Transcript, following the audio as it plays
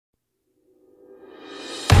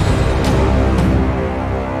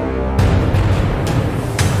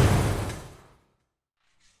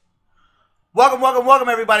Welcome,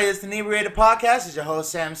 everybody. It's the Inebriated podcast. It's your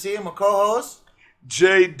host, Sam C. I'm a co-host.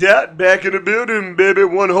 JDot back in the building, baby.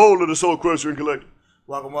 One whole of the Soul Crushing Collective.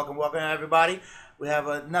 Welcome, everybody. We have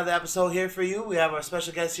another episode here for you. We have our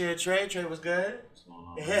special guest here, Trey. Trey, what's good?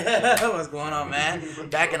 What's going on, man?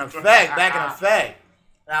 Back in effect.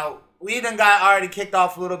 Now, we done got already kicked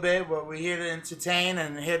off a little bit, but we're here to entertain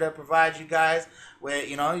and here to provide you guys with,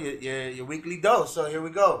 your weekly dose. So here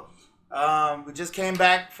we go. We just came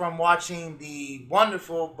back from watching the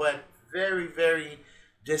wonderful but very, very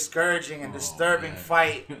discouraging and disturbing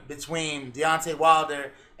fight between Deontay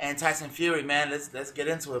Wilder and Tyson Fury. Man, let's get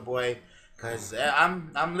into it, boy. Cause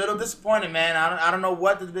I'm a little disappointed, man. I don't know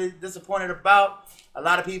what to be disappointed about. A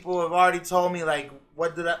lot of people have already told me like,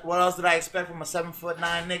 what else did I expect from a 7'9"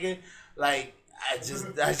 nigga? Like, I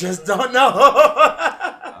just don't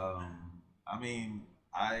know.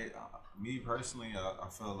 Me personally, I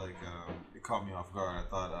felt like it caught me off guard.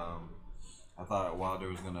 I thought Wilder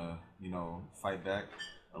was gonna, fight back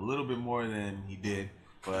a little bit more than he did,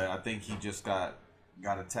 but I think he just got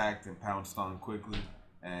attacked and pounced on quickly.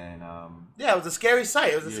 And it was a scary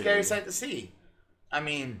sight. It was a scary sight to see. I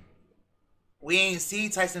mean, we ain't see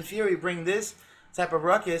Tyson Fury bring this type of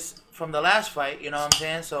ruckus from the last fight. You know what I'm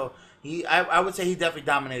saying? So I would say he definitely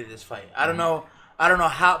dominated this fight. I don't know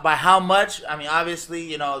how much. I mean,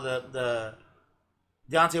 obviously, the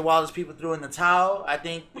Deontay Wilder's people threw in the towel. I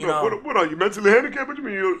think, What are you, mentally handicapped? What do you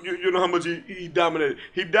mean you know how much he dominated?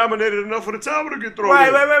 He dominated enough for the towel to get thrown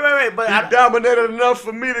in. Right. But he dominated enough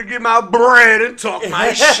for me to get my bread and talk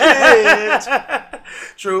my shit.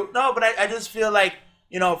 True. No, but I just feel like,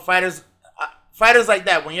 fighters like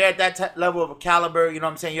that, when you're at that level of a caliber, you know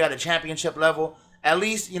what I'm saying, you're at a championship level, at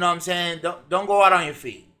least, you know what I'm saying, don't go out on your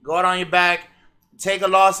feet. Go out on your back. Take a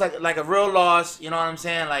loss like a real loss, you know what I'm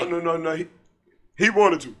saying? Like no. He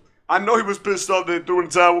wanted to. I know he was pissed off that he threw in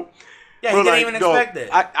the towel. Yeah, he didn't even expect it.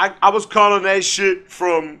 I was calling that shit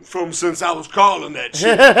from since I was calling that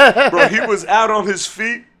shit. Bro, he was out on his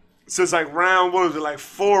feet since like round, what was it, like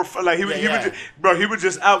 4, like he was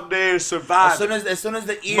just out there surviving. As soon as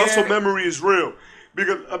the ear, muscle memory is real.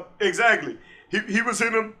 Because exactly. He was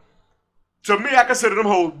hitting them. To me, I consider them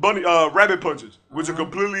whole rabbit punches, which are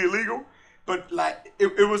completely illegal. But like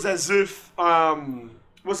it was as if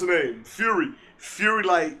what's the name? Fury,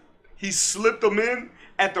 like he slipped them in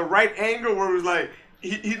at the right angle where it was like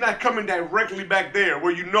he's not coming directly back there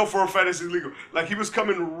where for a fact it's illegal. Like he was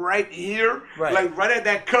coming right here, like right at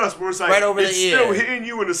that cusp where it's like right over it's still hitting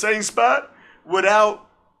you in the same spot without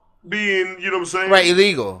being, you know what I'm saying? Right,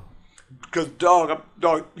 illegal. Because dog,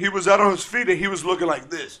 he was out on his feet and he was looking like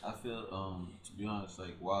this. I feel to be honest,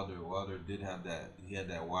 like Wilder did have that. He had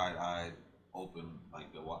that wide-eyed open,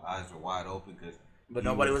 like the eyes were wide open but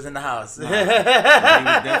nobody was in the house. He was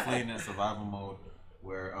definitely in that survival mode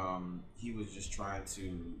where he was just trying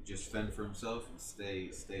to just fend for himself and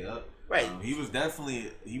stay up. Right. He was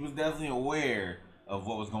definitely aware of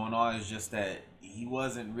what was going on. It's just that he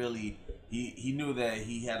wasn't really. He knew that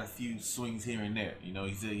he had a few swings here and there. He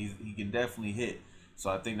said he can definitely hit. So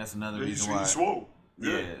I think that's another reason why. He's swole.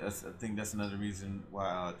 Yeah, I think that's another reason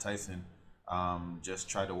why Tyson just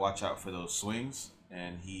tried to watch out for those swings,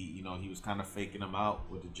 and he was kind of faking them out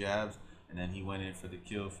with the jabs, and then he went in for the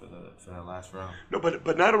kill for the last round. No,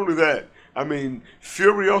 but not only that. I mean,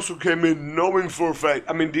 Fury also came in knowing for a fact.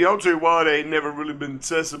 I mean, Deontay Wilder ain't never really been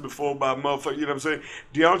tested before by a motherfucker. You know what I'm saying?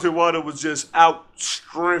 Deontay Wilder was just out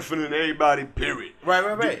strengthening everybody. Period.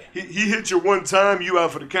 Right. He hit you one time, you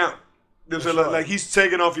out for the count. You know what I'm saying? Like he's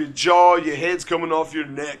taking off your jaw, your head's coming off your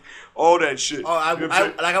neck, all that shit. Oh,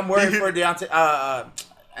 I'm worried for Deontay.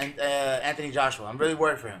 Anthony Joshua. I'm really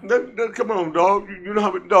worried for him. Come on, dog. You know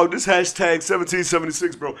how, dog, this hashtag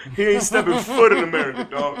 1776, bro. He ain't stepping foot in America,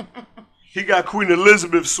 dog. He got Queen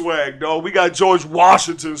Elizabeth swag, dog. We got George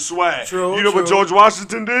Washington swag. True. You know what George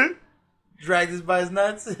Washington did? Dragged us by his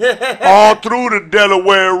nuts. All through the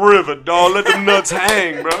Delaware River, dog. Let them nuts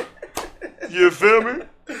hang, bro. You feel me?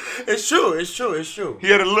 It's true. He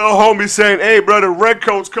had a little homie saying, "Hey, brother, red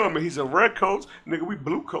coat's coming." He said, "Red coats, nigga, we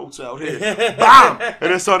blue coats out here." Bam!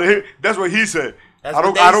 And then started hit. That's what he said. I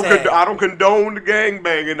don't condone the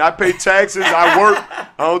gangbanging. I pay taxes. I work.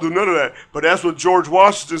 I don't do none of that. But that's what George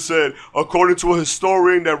Washington said, according to a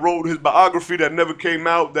historian that wrote his biography that never came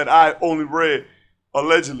out, that I only read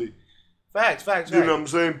allegedly. Facts. You know what I'm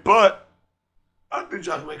saying? But I think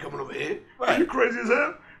Joshua ain't coming over here. Right. You crazy as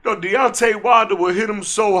hell? No, Deontay Wilder will hit him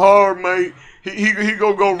so hard, man. He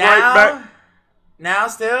gonna go right back. Now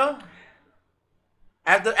still?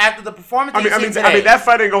 After the performance, I mean, that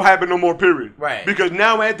fight ain't gonna happen no more. Period. Right. Because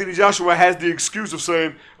now Anthony Joshua has the excuse of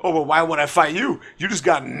saying, "Oh, well, why would I fight you? You just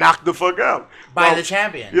got knocked the fuck out by the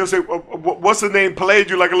champion." You know, say, what's the name? Played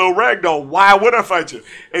you like a little rag doll. Why would I fight you?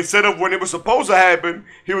 Instead of when it was supposed to happen,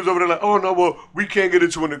 he was over there like, "Oh no, well, we can't get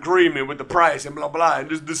into an agreement with the price and blah blah and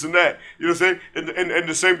this and that." You know what I'm saying? And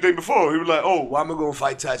the same thing before, he was like, "Oh, why am I gonna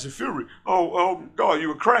fight Tyson Fury? Oh, God, you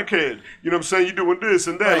a crackhead. You know what I'm saying? You doing this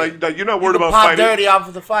and that. Right. Like you're not worried about pop fighting. Dirty off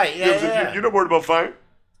of the fight. Yeah. You're not worried about fighting.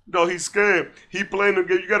 No, he's scared. He playing the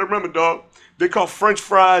game. You got to remember, dog. They call French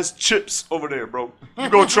fries chips over there, bro. You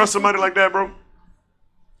gonna trust somebody like that, bro?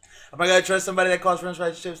 Am I gonna trust somebody that calls French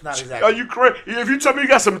fries chips? Not exactly. Are you crazy? If you tell me you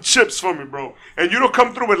got some chips for me, bro, and you don't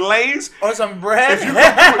come through with Lay's or some bread, if you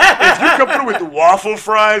come through with the waffle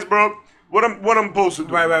fries, bro, what I'm supposed to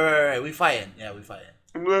do? Right. We fighting. Yeah, we fighting.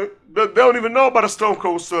 They don't even know about a Stone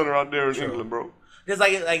Cold Stunner out there in England, bro. Just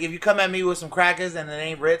like if you come at me with some crackers and it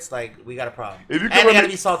ain't Ritz, like we got a problem. If you and they gotta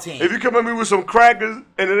be saltine. If you come at me with some crackers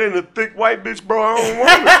and it ain't a thick white bitch, bro, I don't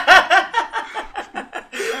want it.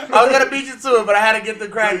 I was gonna beat you to it, but I had to get the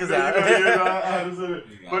crackers out.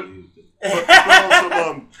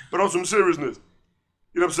 But on some seriousness,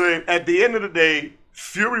 you know what I'm saying? At the end of the day,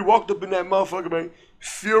 Fury walked up in that motherfucker, man.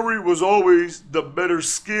 Fury was always the better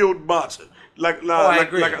skilled boxer. Like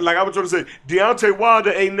I was trying to say, Deontay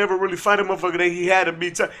Wilder ain't never really fight a motherfucker that he had to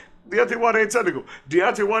be. Deontay Wilder ain't technical.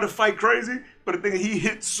 Deontay Wilder fight crazy, but the thing he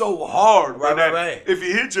hits so hard. Right. If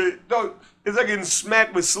he hits you, dog, it's like getting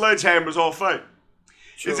smacked with sledgehammers all fight.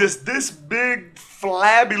 True. It's just this big,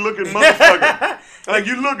 flabby looking motherfucker. Like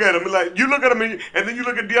you look at him, and then you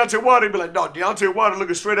look at Deontay Wilder, and be like, dog, Deontay Wilder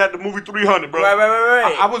looking straight at the movie 300, bro.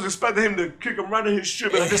 Right. I was expecting him to kick him right in his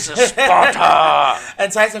shit, like, this is Sparta.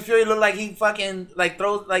 And Tyson Fury looked like he fucking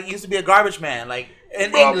throws like he used to be a garbage man, like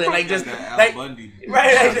in England, like just like Bundy.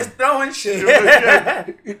 Right, like just throwing shit. Yeah.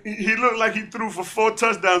 He looked like he threw for 4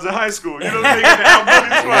 touchdowns in high school. You know what I'm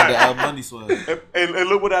saying? The Al Bundy swag. And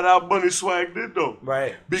look what that Al Bundy swag did though.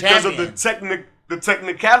 Right. Because of the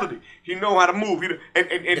technicality. He know how to move.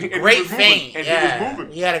 And great feint. And he was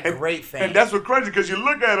moving. He had a great feint. And that's what's crazy because you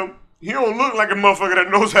look at him, he don't look like a motherfucker that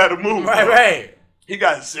knows how to move. Right. He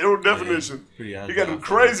got zero definition. He got them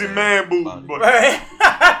crazy man boobs. Right.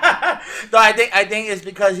 No, I think it's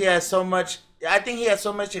because he has so much. I think he has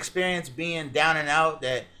so much experience being down and out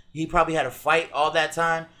that he probably had to fight all that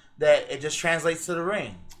time that it just translates to the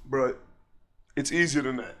ring. Bro, it's easier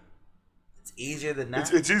than that. It's easier than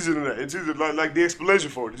that? It's easier than that. It's easier, like the explanation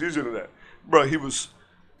for it. It's easier than that. Bro, he was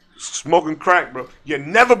smoking crack, bro. You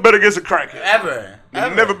never bet against a crackhead. Ever. You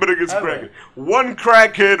never bet against a crackhead. One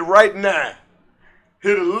crackhead right now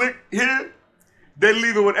hit a lick here. They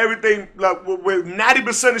leave it with everything, like with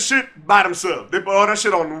 90% of shit by themselves. They put all that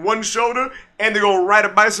shit on one shoulder, and they're gonna ride a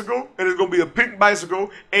bicycle, and it's gonna be a pink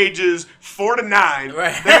bicycle, ages 4 to 9.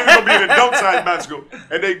 Right. Then it's gonna be an adult-sized bicycle,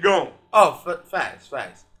 and they gone. Oh, facts.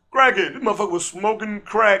 Crackhead. This motherfucker was smoking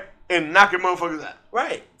crack and knocking motherfuckers out.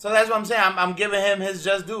 Right. So that's what I'm saying. I'm giving him his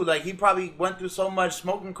just due. Like, he probably went through so much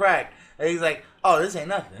smoking crack, and he's like, oh, this ain't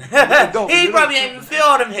nothing. He probably ain't even feel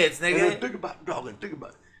all them hits, nigga. Think about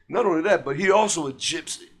it. Not only that, but he also a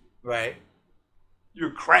gypsy. Right. You're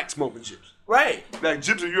a crack smoking gypsy. Right. Like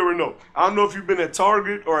gypsy, you already know. I don't know if you've been at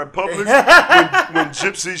Target or at Publix when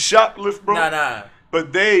gypsies shoplift, bro. Nah.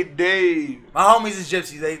 But they. My homies is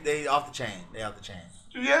gypsies. They off the chain. They off the chain.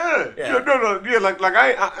 Yeah. No. Yeah, like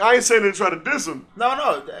I ain't saying they try to diss them. No.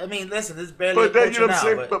 I mean, listen, this is barely. But that, you know what I'm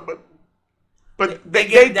saying. But they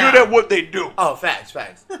good down. at what they do. Oh, facts.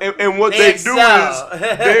 And what they do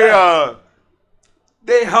is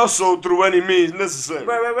they hustle through any means necessary.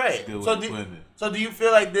 Right. So do you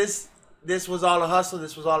feel like this was all a hustle?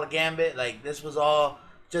 This was all a gambit? Like, this was all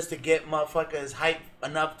just to get motherfuckers hype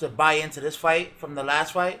enough to buy into this fight from the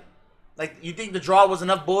last fight? Like, you think the draw was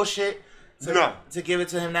enough bullshit to give it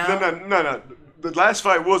to him now? No. The last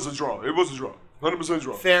fight was a draw. It was a draw. 100%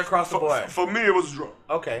 draw. Fair across the board. For me, it was a draw.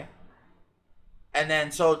 Okay. And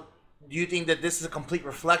then, so, do you think that this is a complete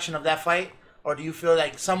reflection of that fight? Or do you feel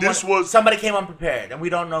like somebody came unprepared and we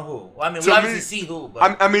don't know who? Well, I mean, we obviously see who.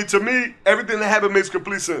 But. I mean, to me, everything that happened makes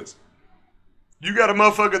complete sense. You got a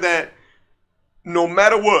motherfucker that, no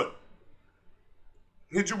matter what,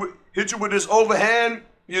 hit you with this overhand,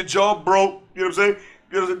 your jaw broke. You know what I'm saying?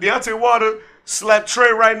 You know, Deontay Wilder slap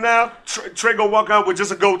Trey right now. Trey gonna walk out with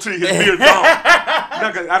just a goatee, his beard gone. I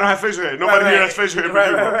don't have facial hair. Nobody here has facial hair.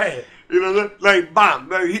 Right. You know, like bomb.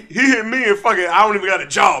 Like, he hit me and fucking I don't even got a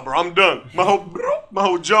jaw, bro. I'm done. My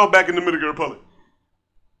whole jaw back in the Dominican Republic.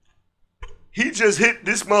 He just hit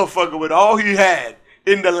this motherfucker with all he had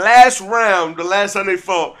in the last round, the last time they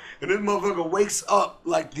fought, and this motherfucker wakes up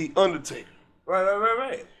like the Undertaker.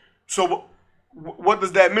 Right. So what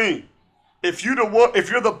does that mean? If you're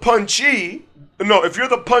the puncher,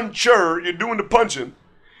 you're doing the punching.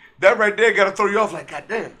 That right there got to throw you off like, God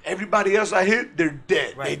damn, everybody else I hit, they're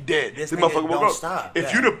dead. Right. They dead. This motherfucker woke up. Stop.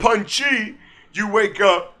 If you the punchee, you wake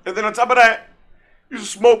up, and then on top of that, you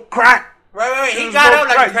smoke crack. Right. He got up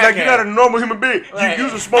like a crackhead. Like you're not a normal human being. Right. You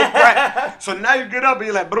used to smoke crack. So now you get up and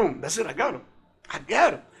you're like, boom, that's it, I got him.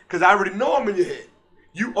 Because I already know I'm in your head.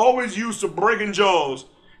 You always used to breaking jaws.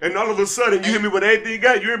 And all of a sudden, you hit me with everything you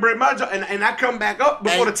got. You ain't break my jaw, and I come back up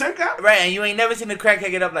before the 10 count. Right, and you ain't never seen a crackhead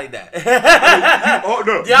get up like that. No.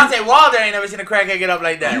 Deontay Wilder ain't never seen a crackhead get up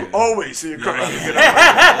like that. You always see a crackhead get up like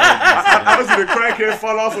that. I seen a crackhead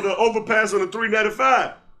fall off of the overpass on the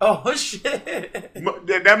 395. Oh, shit. That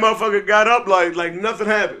motherfucker got up like nothing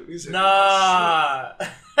happened. He said, nah.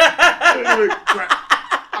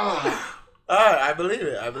 I believe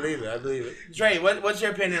it. Trey, what's your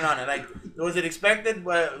opinion on it? Like, was it expected?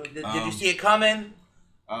 Did you see it coming?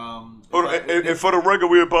 And for the record,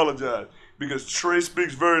 we apologize because Trey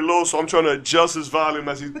speaks very low, so I'm trying to adjust his volume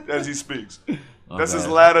as he speaks. That's as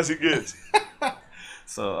loud as he gets.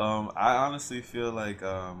 So I honestly feel like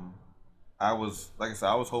I was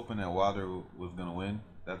hoping that Wilder was gonna win.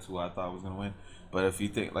 That's who I thought was gonna win. But if you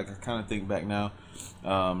think, like, I kind of think back now,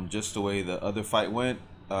 just the way the other fight went.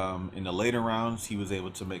 In the later rounds, he was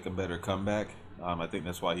able to make a better comeback. I think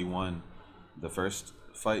that's why he won the first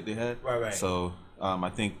fight they had. Right. So I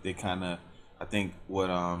think what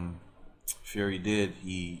Fury did,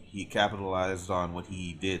 he capitalized on what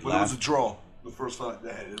he did. But it was a draw. The first fight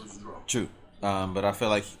they had, it was a draw. True. But I feel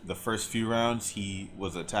like the first few rounds he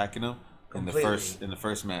was attacking him in the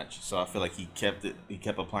first match. So I feel like he kept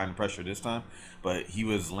applying pressure this time, but he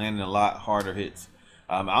was landing a lot harder hits.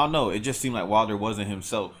 I don't know. It just seemed like Wilder wasn't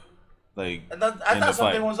himself. Like I thought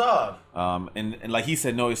something was off. And like he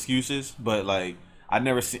said, no excuses. But like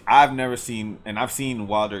I've seen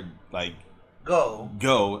Wilder like go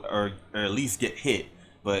or at least get hit,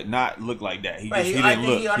 but not look like that. He didn't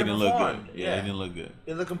look good. Yeah, he didn't look good.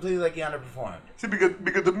 It looked completely like he underperformed. See,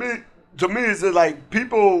 because to me it's that, like,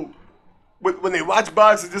 people when they watch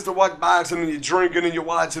boxing, just to watch boxing and you're drinking and you're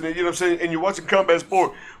watching it, you know what I'm saying, and you're watching combat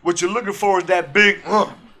sport, what you're looking for is that big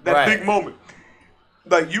big moment.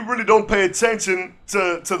 Like, you really don't pay attention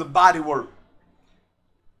to the body work.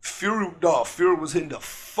 Fury was hitting the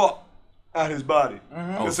fuck out his body.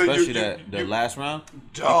 Mm-hmm. Oh, so especially the last round,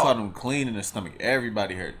 he caught him clean in the stomach.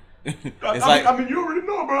 Everybody hurt. I mean, you already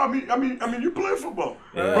know, bro. I mean, you play football,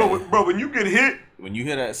 bro. When you get hit, when you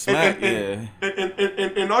hear that smack, and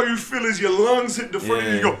all you feel is your lungs hit the front,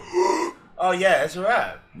 and you go, oh yeah, it's a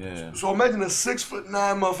wrap. Yeah. So imagine a 6'9"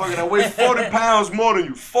 motherfucker that weighs 40 pounds more than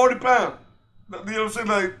you. 40 pounds. You know what I'm saying?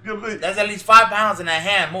 Like, you know what I'm saying? That's at least 5 pounds in that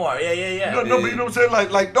hand more. Yeah. No, but you know what I'm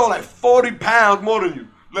saying? Like 40 pounds more than you.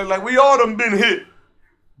 Like we all done been hit,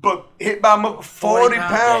 but hit by 40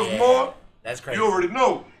 pounds more. That's crazy. You already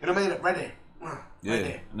know. And I mean, right there. You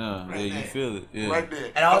feel it. Yeah. Right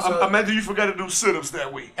there. And also, I imagine you forgot to do sit-ups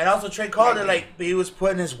that week. And also, Trey called it like he was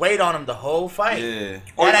putting his weight on him the whole fight. Yeah.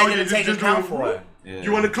 That I didn't take account for it. Yeah.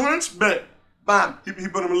 You want to clinch? Bet. Bam. He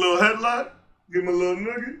put him a little headlock, give him a little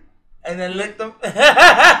nugget. And then licked him.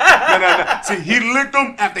 No. See, he licked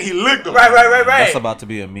him after he licked him. Right. That's about to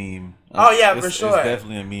be a meme. Oh yeah, for sure. It's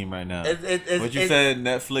definitely a meme right now. What you said,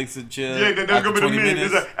 Netflix and chill. Yeah, that's gonna be the meme.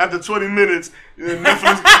 It's like, after 20 minutes,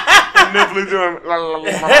 Netflix doing.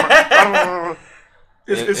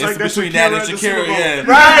 It's like between that and Shakira. Yeah,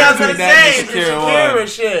 right. I was gonna say Shakira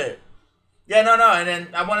shit. Yeah, no, and then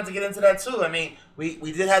I wanted to get into that too. I mean,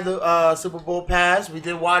 we did have the Super Bowl pass. We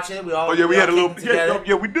did watch it. We all. Oh yeah, we had a little.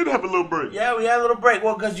 Yeah, we did have a little break. Yeah, we had a little break.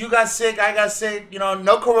 Well, because you got sick, I got sick. You know,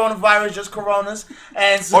 no coronavirus, just coronas.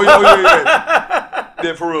 And so.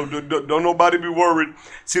 Yeah, for real. Don't nobody be worried.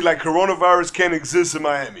 See, like, coronavirus can't exist in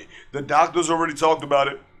Miami. The doctors already talked about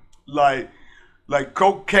it. Like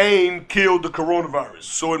cocaine killed the coronavirus.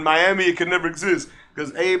 So in Miami, it can never exist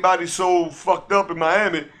because everybody's so fucked up in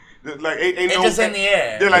Miami. Like, ain't no. It's just in the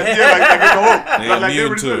air. Yeah, like it's the whole. They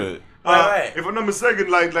immune to it. Right. If I'm not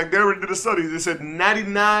mistaken, like they already did a study. They said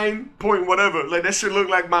 99 point whatever. Like, that shit look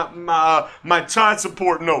like my child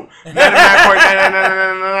support note.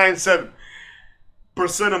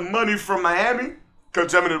 99.99997% of money from Miami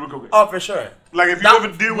contaminated with cocaine. Oh, for sure. Like, if you ever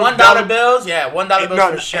deal with $1 bills, $1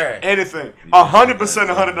 bills for sure. Anything. 100%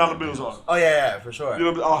 $100 bills are. Oh yeah, for sure. You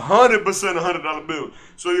know, 100% $100 bills.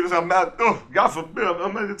 So you know, God forbid,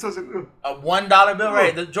 I'm not touching a $1 bill,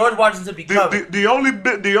 right? The George Washington be covered. The only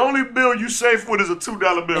bill you safe with is a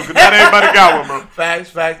 $2 bill, because not everybody got one, bro.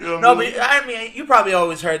 Facts. You know, no, but I mean, you probably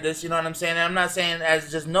always heard this. You know what I'm saying? And I'm not saying as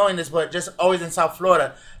just knowing this, but just always in South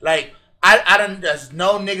Florida, like, There's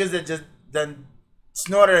no niggas that just done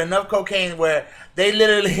snorted enough cocaine where they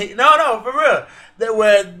literally no for real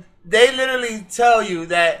where they literally tell you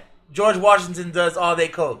that George Washington does all they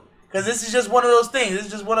coke, because this is just one of those things. This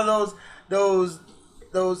is just one of those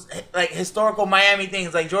like historical Miami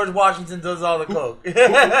things. Like George Washington does all the coke.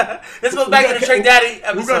 This goes back to the Trick Daddy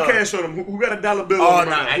episode. Who got cash on him? Who got a dollar bill? Oh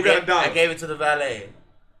no, I gave it to the valet.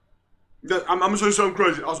 I'm gonna show you something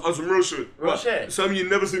crazy on some real shit. Real shit. Something you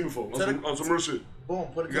never seen before. On some real shit. Boom,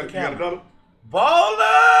 put it to the camera. You got a dollar?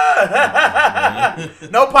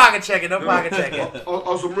 Baller! No pocket checking.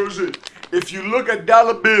 On some real shit. If you look at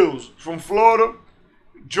dollar bills from Florida,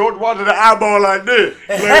 George wanted an eyeball like this.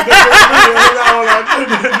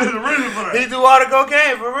 He do all the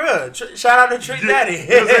cocaine for real. Shout out to Trick Daddy.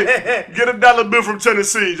 Get a dollar bill from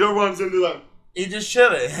Tennessee. George Washington like. He just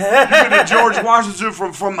chilling. You get a George Washington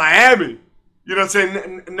from Miami. You know what I'm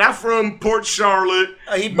saying? Not from Port Charlotte.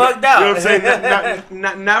 He bugged out. You know what I'm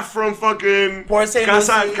saying? Not from fucking Port St.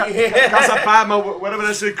 Lucie. Casa Palma, whatever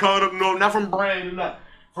that shit called up. No, not from Brandon. Not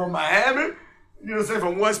from Miami. You know what I'm saying?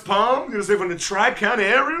 From West Palm. You know what I'm saying? From the Tri-County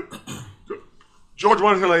area. George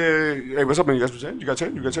Washington like, hey, what's up, man? You got some change? You got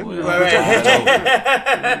change? You got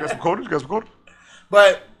some quarters?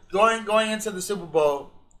 But going into the Super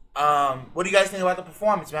Bowl, what do you guys think about the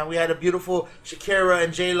performance, man? We had a beautiful Shakira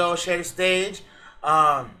and J-Lo share the stage.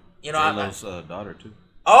 J-Lo's daughter too.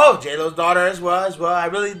 Oh, J-Lo's daughter as well. I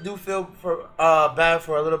really do feel bad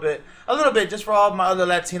for a little bit, just for all my other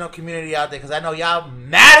Latino community out there, because I know y'all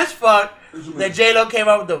mad as fuck that J-Lo came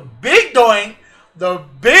out with the big doing, the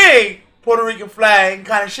big Puerto Rican flag, and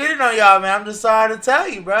kind of shitting on y'all, man. I'm just sorry to tell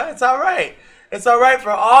you, bro. It's all right. It's all right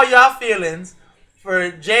for all y'all feelings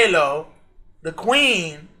for J-Lo, the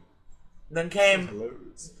queen. Then came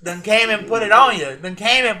and put it on you.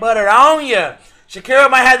 Shakira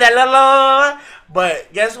might have that little,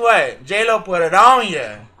 but guess what? J-Lo put it on you.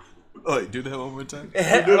 Oh, do that one more time.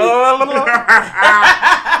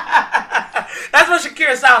 That's what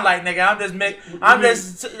Shakira sound like, nigga. I'm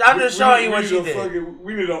just showing you what she did.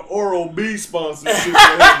 We need an Oral-B sponsorship.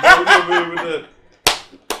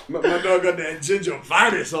 My dog got that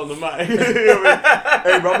gingivitis on the mic.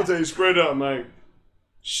 Hey, bro, I'm gonna tell you straight up, man.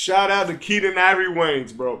 Shout out to Keaton Ivory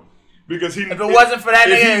Waynes, bro. Because if it wasn't for that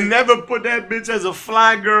nigga, he never put that bitch as a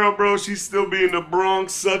fly girl, bro, she'd still be in the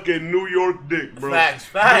Bronx sucking New York dick, bro.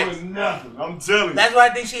 Facts. Doing nothing. I'm telling you. That's why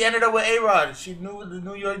I think she ended up with A-Rod. She knew the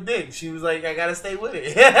New York dick. She was like, I gotta stay with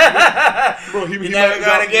it. Bro, he never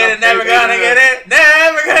gonna get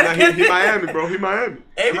it. He Miami, bro. He Miami.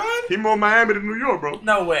 A-Rod? He more Miami than New York, bro.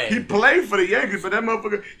 No way. He played for the Yankees, but that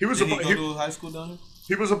motherfucker, he was Did he go to high school down there?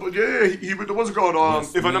 He was what's it called?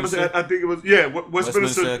 If I never said, I think it was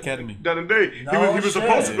Westminster Academy. Down in day. He was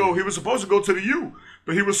supposed to go. He was supposed to go to the U,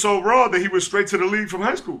 but he was so raw that he went straight to the league from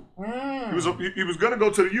high school. He was gonna go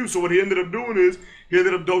to the U. So what he ended up doing is he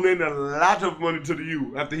ended up donating a lot of money to the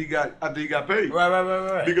U after he got paid.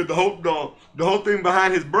 Right. Because the whole thing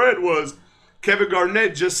behind his bread was Kevin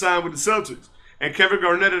Garnett just signed with the Celtics, and Kevin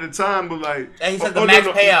Garnett at the time was like, and he said the max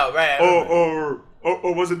payout, right?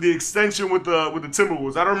 Or was it the extension with the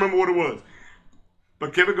Timberwolves? I don't remember what it was.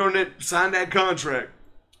 But Kevin Garnett signed that contract,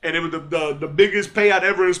 and it was the biggest payout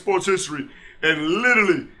ever in sports history. And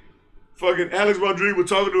literally, fucking Alex Rodriguez was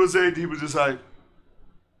talking to his agent. He was just like,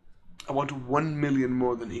 I want $1 million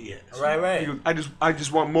more than he has. Right. He goes, I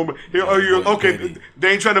just want more money. Okay,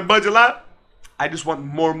 they ain't trying to budget a lot. I just want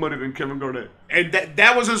more money than Kevin Garnett. And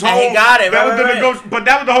that was his whole... And he got it, But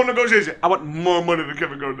that was the whole negotiation. I want more money than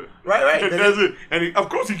Kevin Garnett. Right. And that's it. And of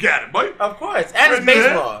course he got it, boy. Of course. And it's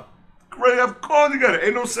baseball. Great, of course he got it.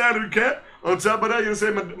 Ain't no salary cap. On top of that, you say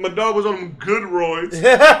my dog was on them good roids.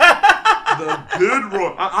 The good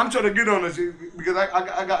roid. I'm trying to get on this because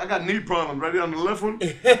I got knee problems right there on the left one.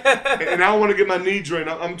 And I don't want to get my knee drained.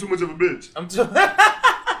 I'm too much of a bitch.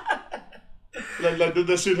 Like did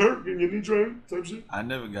that shit hurt? Getting your knee drained type shit? I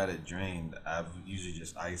never got it drained. I've usually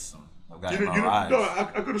just iced them. I've got I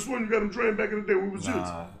could have sworn you got them drained back in the day when we was kids.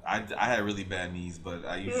 I had really bad knees, but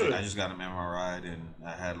I just got them MRI'd and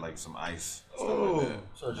I had like some ice. Oh, like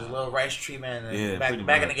so just a little rice treatment and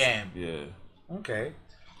back in the game. Yeah. Okay.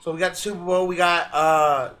 So we got the Super Bowl. We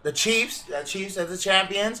got the Chiefs. The Chiefs as the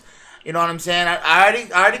champions. You know what I'm saying? I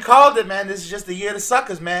already called it, man. This is just the year of the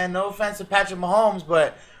suckers, man. No offense to Patrick Mahomes,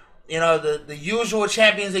 but you know the usual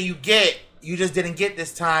champions that you get, you just didn't get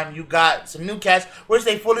this time. You got some new cats, which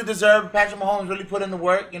they fully deserve. Patrick Mahomes really put in the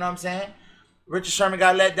work. You know what I'm saying? Richard Sherman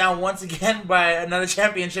got let down once again by another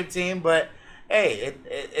championship team, but hey,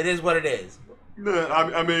 it is what it is. No,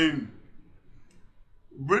 I mean,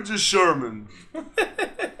 Richard Sherman.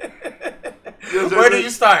 Where do you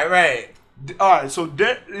start? Right. All right, so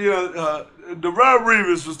Darrell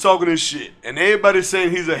Reeves was talking this shit, and everybody's saying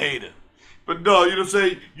he's a hater. But dog, you know what I'm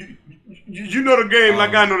saying? You know the game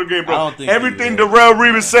like I know the game, bro. Everything Darrell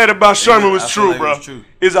Reeves said about Sherman was true, bro.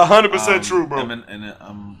 It's 100% true, bro. And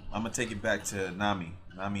I'm gonna take it back to Nami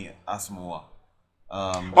Asamoah.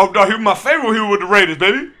 Oh, dog, he was my favorite when he was with the Raiders,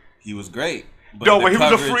 baby. He was great. Yo, when he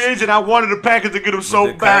was a free agent, I wanted the Packers to get him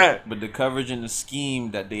so bad. But the coverage and the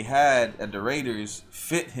scheme that they had at the Raiders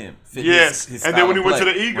fit him. Yes, and then when he went to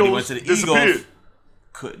the Eagles, disappeared.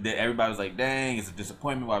 Everybody was like, "Dang, it's a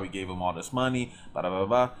disappointment why we gave him all this money." Blah blah blah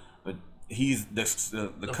blah. But he's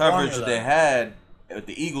the coverage they had at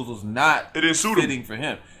the Eagles was not fitting for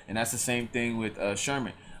him, and that's the same thing with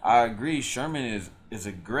Sherman. I agree. Sherman is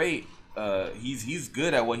a great. He's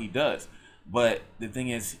good at what he does, but the thing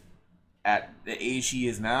is, at the age he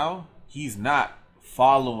is now, he's not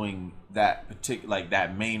following that particular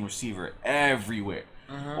that main receiver everywhere.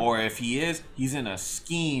 Or if he is, he's in a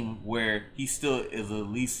scheme where he still is at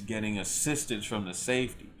least getting assistance from the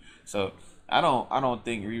safety. So I don't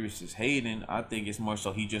think Reeves is hating. I think it's more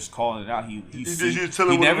so he just calling it out.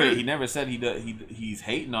 He never said he's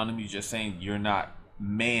hating on him. He's just saying you're not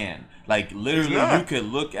man. Like literally, you could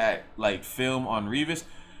look at film on Reeves,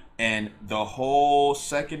 and the whole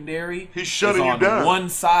secondary is on one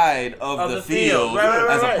side of the field,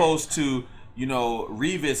 as opposed to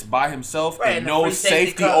Reeves by himself and no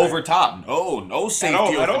safety over top. No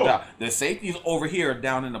safety over top. The safety's over here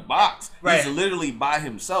down in the box. He's literally by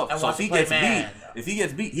himself. So if he gets beat, he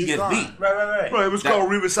gets beat. Right. It was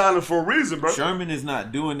called Reeves Silent for a reason, bro. Sherman is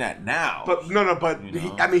not doing that now. But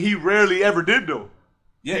he rarely ever did though.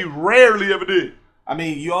 Yeah. He rarely ever did. I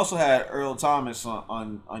mean, you also had Earl Thomas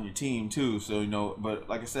on your team too. So but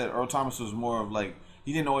like I said, Earl Thomas was more of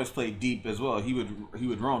he didn't always play deep as well. He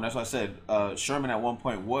would roam. That's why I said Sherman at one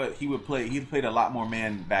point he played a lot more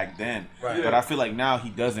man back then. Right. But I feel like now he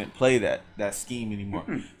doesn't play that scheme anymore.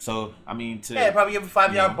 So I mean, probably give a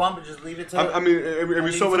 5-yard bump and just leave it to. I mean,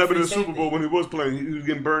 we saw what happened in the Super Bowl when he was playing. He was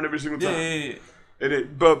getting burned every single time. Yeah.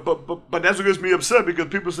 But that's what gets me upset because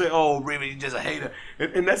people say, "Oh, Remy, you're just a hater,"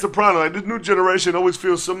 and that's the problem. Like this new generation always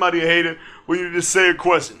feels somebody a hater when you just say a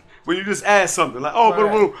question. When you just ask something like, oh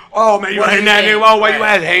man, you hating that nigga? Why you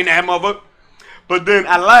hating that motherfucker? But then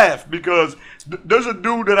I laugh because there's a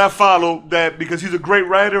dude that I follow that because he's a great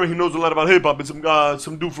writer and he knows a lot about hip hop. It's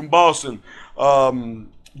some dude from Boston,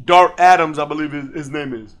 Dark Adams, I believe his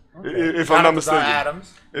name is, if I'm not mistaken. Dark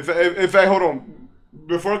Adams. In fact, hold on,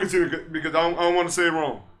 before I continue because I don't want to say it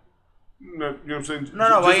wrong. No, you know what I'm saying?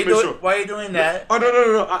 No. Why are you doing that? Oh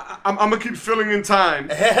no! I'm gonna keep filling in time.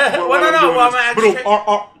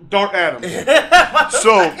 Dark Adams.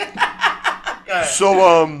 So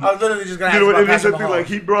I was literally just gonna ask about Patrick Mahomes. Like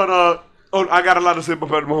he brought I got a lot to say about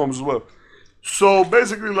Patrick Mahomes as well. So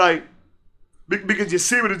basically, because you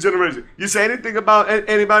see with the generation, you say anything about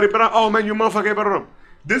anybody, but oh man, you motherfucker,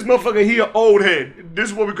 this motherfucker, he an old head.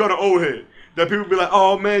 This is what we call an old head. That people be like,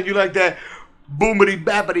 oh man, you like that boomity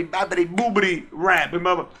bappity bappity boobity rap,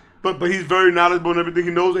 but he's very knowledgeable in everything he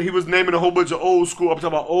knows, and he was naming a whole bunch of old school. I'm talking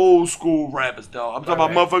about old school rappers, dog. I'm talking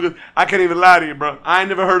about motherfuckers. I can't even lie to you, bro. I ain't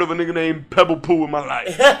never heard of a nigga named Pebble Pooh in my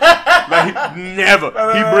life. Never.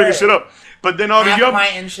 He bringing shit up. But then all these young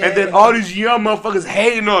motherfuckers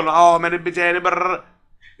hating on him. Oh man, that bitch had it.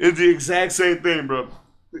 It's the exact same thing, bro.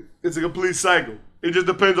 It's a complete cycle. It just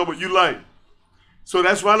depends on what you like. So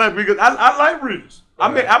that's why I like because I like Reeves. I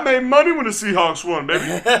made money when the Seahawks won, baby. You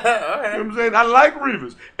know what I'm saying? I like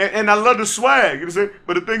Reeves. And I love the swag. You know what I'm saying?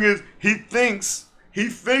 But the thing is, he thinks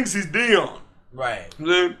he's Dion. Right. You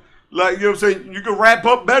know what I'm saying? Like, you know what I'm saying? You can rap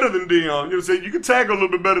up better than Dion. You know what I'm saying? You can tackle a little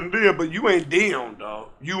bit better than Dion, but you ain't Dion, dog.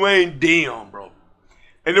 You ain't Dion, bro.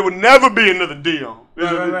 And there would never be another Dion.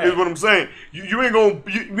 Is what I'm saying. You ain't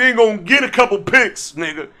gonna get a couple picks,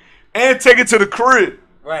 nigga, and take it to the crib.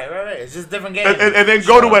 Right. It's just different games. And then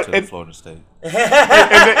go to Florida State.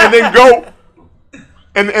 and then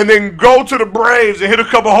go to the Braves and hit a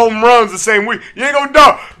couple home runs the same week. You ain't gonna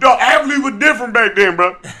dog. Athletes were different back then,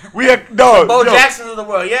 bro. We had dog. Bo Jacksons of the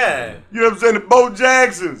world, yeah. You know what I'm saying? The Bo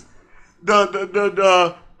Jacksons. Fucking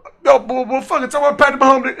talk about Patrick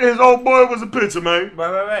Mahomes. His old boy was a pitcher, man.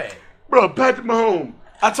 Right. Bro, Patrick Mahomes.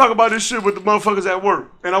 I talk about this shit with the motherfuckers at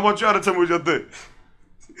work, and I want y'all to tell me what y'all think.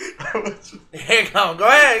 Here you go. Go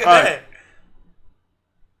ahead.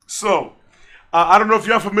 So, I don't know if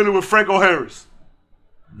y'all familiar with Franco Harris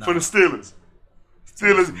for the Steelers.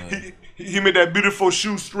 He made that beautiful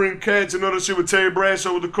shoestring catch and all that shit with Terry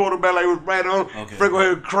Bradshaw with the quarterback like it was right on. Okay. Franco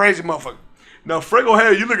Harris, crazy motherfucker. Now, Franco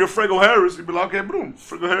Harris, you look at Franco Harris, you be like, okay, boom,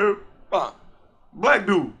 Franco Harris, black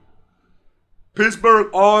dude. Pittsburgh,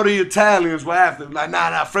 all the Italians were after him. Like,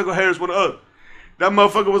 nah, Franco Harris one of us. That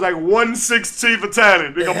motherfucker was like 1/16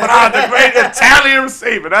 Italian. They go, the great Italian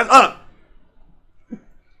receiver. That's us.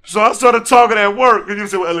 So I started talking at work. And you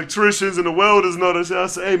say, well, electricians and the welders and all that shit. I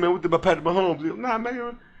said, hey, man, what about Patrick Mahomes? He goes, nah,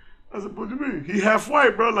 man. I said, what do you mean? He half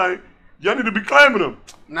white, bro. Like, y'all need to be claiming him.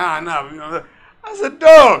 Nah. You know, I said,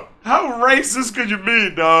 dog, how racist could you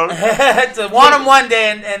be, dog? To want him one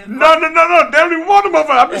day and No. They don't even want him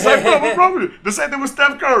over. I'm just like, bro, what's wrong with you? The same thing with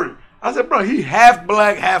Steph Curry. I said, bro, he half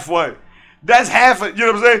black, half white. That's half, you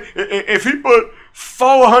know what I'm saying? If he put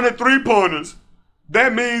 400 3-pointers,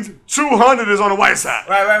 that means 200 is on the white side.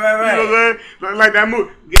 Right. You know what I'm saying? Like that move.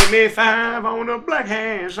 Give me 5 on the black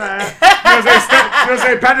hand side. You know what I'm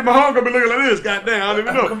saying? Patrick Mahomes gonna be looking like this. Goddamn, I don't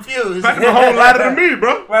even know. I'm confused. Patrick Mahomes lighter than me,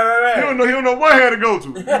 bro. Right. He don't know what hand to go to.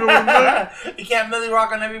 You know what I'm saying? You can't Millie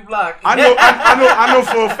Rock on every block. I know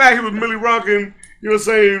for a fact he was Millie rocking. You know what I'm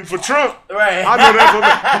saying, for Trump. Right. I know that for a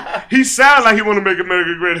fact. He sound like he want to make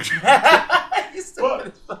America great again.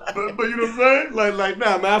 but you know what I'm saying? Like,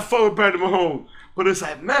 nah, man, I fuck with Patrick Mahomes. But it's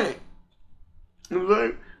like, man, you know what I'm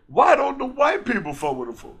saying? Why don't the white people fuck with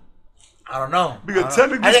him for? I don't know. Because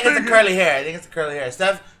technically I think it's the curly hair.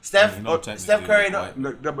 Steph Curry.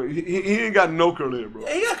 But he ain't got no curly hair, bro.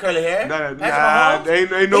 Yeah, he got curly hair. Nah,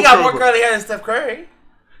 ain't no. He got more curly hair than Steph Curry.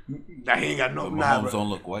 Nah, he ain't got no. Mahomes don't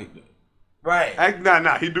look white though. Right.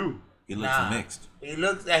 Nah, he do. He looks mixed. He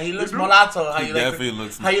looks mulatto. He definitely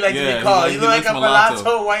looks. How you like to be called? You look like a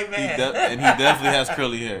mulatto white man. And he definitely has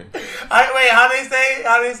curly hair. Wait, how they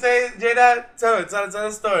say JDot? Tell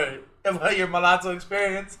the story about your mulatto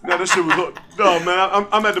experience. No, that shit was no, man.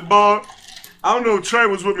 I'm at the bar. I don't know if Trey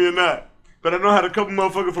was with me or not, but I know I had a couple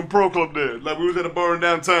motherfuckers from Pro Club there. Like we was at a bar in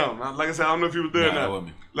downtown. Like I said, I don't know if he was there or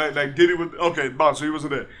not. Like Diddy was boss, so he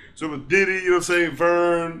wasn't there. So it was Diddy, you know what I'm saying,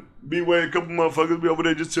 Vern, B-Way, a couple motherfuckers be over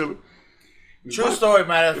there just chilling. True story,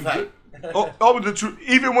 matter of fact. Always the truth.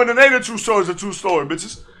 Even when it ain't a true story, it's a true story,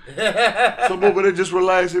 bitches. So I'm over there just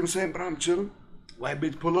relaxing, I'm saying, but I'm chilling. White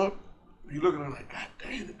bitch pull up. You looking at her like, God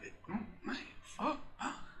damn it, bitch. Oh, man, fuck.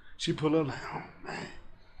 She pull up like, oh, man.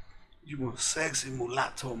 You want a sexy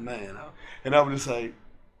mulatto man. And I was just like,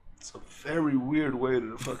 it's a very weird way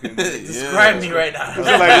to fucking describe me right now.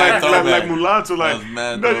 like mulatto, like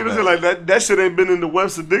that shit ain't been in the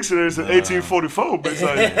Webster Dictionary since 1844. But it's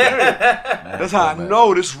like, that's how I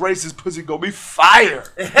know this racist pussy gonna be fire.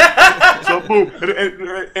 So boom,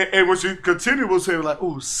 and when she continued, was saying like,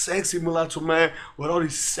 "Oh, sexy mulatto man with all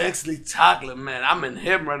these sexy chocolate man." I'm in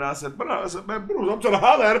heaven right now. I said, man, Bruce, I'm trying to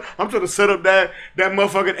holler at her. I'm trying to set up that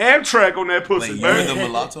motherfucking Amtrak on that pussy, like, man. You're the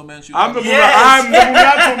mulatto man. I'm the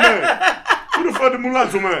mulatto man. Who the fuck the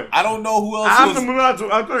mulatto man? I don't know who else. I'm the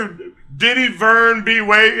mulatto. I thought Diddy, Vern,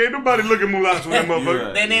 B-Way. Ain't nobody looking mulatto in that motherfucker.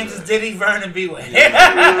 Right. Their names is Diddy, Vern, and B-Way.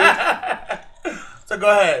 So go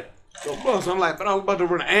ahead. So I'm like, but I'm about to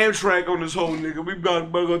run an Amtrak on this whole nigga. We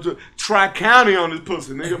about to go to Tri-County on this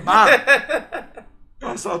pussy, nigga. Bye.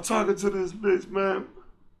 I started talking to this bitch, man.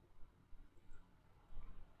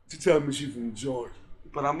 She telling me she from Georgia.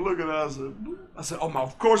 But I'm looking at her, I said, oh my,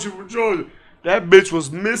 of course you from Georgia. That bitch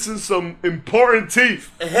was missing some important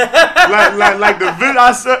teeth. like the vid.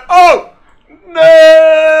 I said, oh,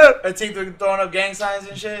 no. Her teeth were throwing up gang signs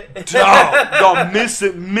and shit? Dog,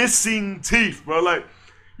 missing teeth, bro. Like,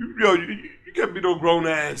 you can't be no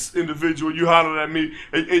grown-ass individual. You hollering at me,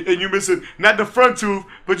 and you missing, not the front tooth,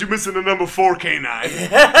 but you missing the number 4 canine.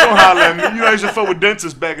 Don't holler at me. You know, I used to fuck with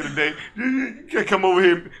dentists back in the day. You can't come over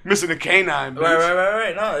here missing a canine, bitch.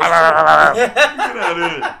 Right. No, get out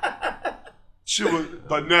of here. She was,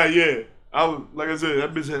 but now, yeah. I was, like I said,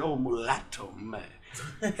 that bitch said, oh, mulatto, man.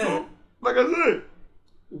 So, like I said,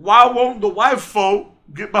 why won't the white folk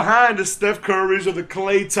get behind the Steph Currys or the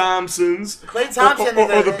Klay Thompsons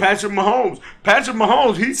or the Patrick Mahomes? Patrick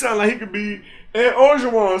Mahomes, he sound like he could be Ed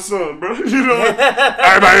Orgeron's son, bro. You know, like,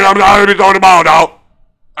 hey, man, I'm not be throwing the ball, dog.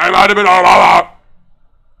 I'm not even throwing the ball.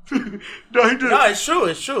 No,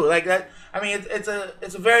 it's true. Like that. I mean, it's a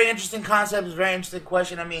very interesting concept. It's a very interesting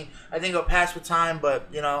question. I mean, I think it'll pass with time, but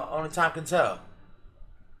you know, only time can tell.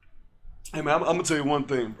 Hey man, I'm gonna tell you one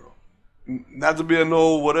thing, bro. Not to be a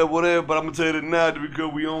no whatever, but I'm gonna tell you that now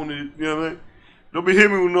because we own it. You know what I mean? Don't be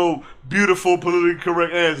hitting me with no beautiful, politically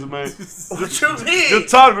correct answer, man. What you mean? Just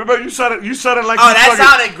talk, remember, you sounded like that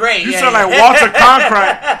sounded great. You sound like Walter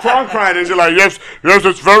Cronkite, and you're like, yes,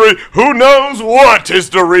 it's very. Who knows what is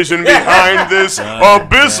the reason behind this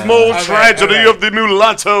abysmal tragedy of the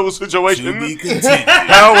mulatto situation? To be continued.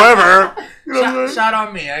 However, You know what I'm saying? Shot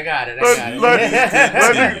on me. I got it.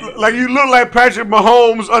 Like you look like Patrick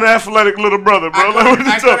Mahomes' unathletic little brother, bro.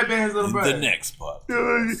 I could have been his little brother. The next part.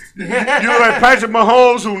 You look like Patrick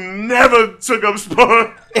Mahomes who never took up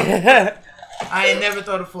sport. I ain't never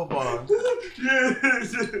thrown a football.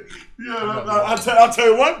 I'll tell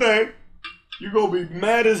you one thing. You gonna be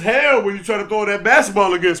mad as hell when you try to throw that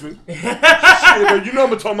basketball against me. Shit, man, you know I'm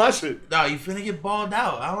gonna talk my shit. No, you finna get balled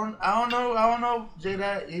out. I don't know,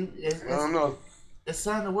 JDot. I don't know. It's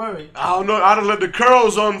something to worry. I don't know. I done let the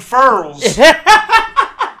curls unfurls.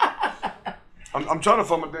 I'm trying to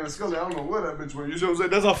find my damn Scully. I don't know where that bitch went. You see what I'm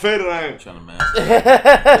saying? That's how faded I am. Trying to mask up.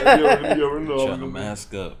 Trying to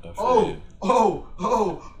mask up. Oh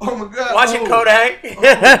my God. Watch it, Kodak. You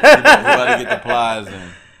gotta get the plies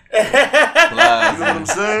in. You know what I'm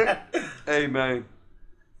saying? Hey, man.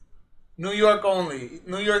 New York only.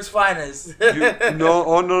 New York's finest.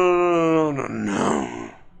 No.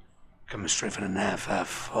 Coming straight from the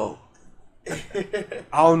 954.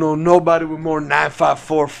 I don't know nobody with more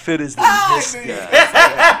 954 fitters than this guy.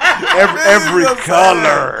 Every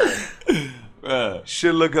color.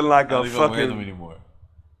 Shit looking like a fucking...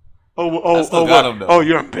 Oh,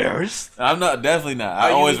 you're embarrassed? I'm not, definitely not.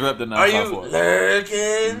 I always rep the 954. Are you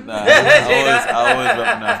lurking? Nah, I always rep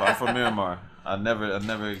the 954. I'm from Miramar. I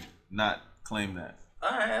never not claim that.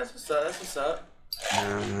 Alright, that's what's up.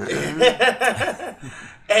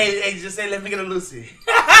 Hey, just say, let me get a Lucy.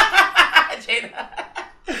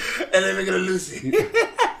 And let me get a Lucy.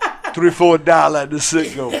 $3-4 at the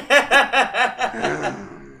Sitco.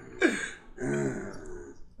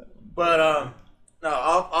 But, no,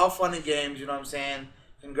 all fun and games, you know what I'm saying?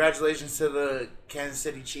 Congratulations to the Kansas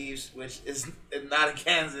City Chiefs, which is not in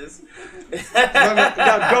Kansas. No,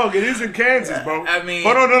 dog, it is in Kansas, bro. I mean,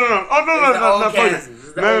 no. Oh,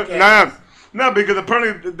 no. No, because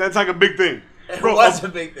apparently that's like a big thing. Bro, what's a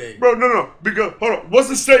big thing? Bro, no. Because, hold on. What's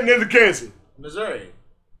the state near to Kansas? Missouri.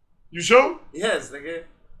 You sure? Yes, nigga.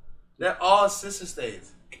 They're all sister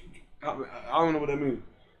states. I don't know what that means.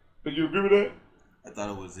 But you agree with that? I thought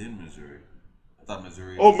it was in Missouri. I thought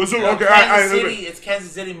Missouri. Oh, Missouri. No, Okay, it's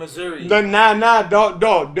Kansas City, Missouri. Nah,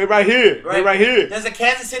 dog. They right here. Right. They right here. There's a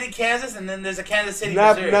Kansas City, Kansas, and then there's a Kansas City,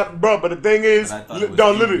 Missouri. Bro, but the thing is,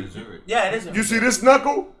 dog, literally. Yeah, it is. You see this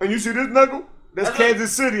knuckle, and you see this knuckle? That's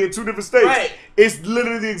Kansas City in two different states. Right. It's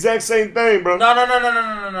literally the exact same thing, bro.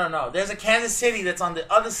 No. There's a Kansas City that's on the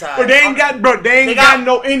other side. But they ain't got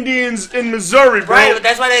no Indians in Missouri, bro. Right, but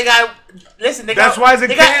that's why they got. Listen, that's why it's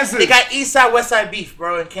in Kansas. They got East Side, West Side beef,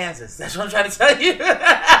 bro, in Kansas. That's what I'm trying to tell you.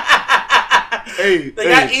 They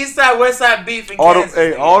got East Side, West Side beef in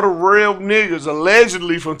Kansas. All the real niggas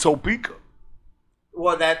allegedly from Topeka.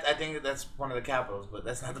 Well, I think that's one of the capitals, but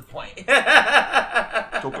that's not the point.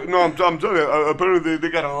 No, I'm telling you. Apparently, they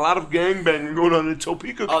got a lot of gangbanging going on in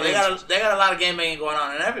Topeka. Oh, they got a lot of gangbanging going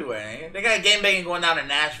on in everywhere. They got gangbanging going down in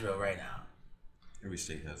Nashville right now. Every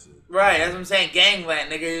state has it. Right, that's what I'm saying. Gangland,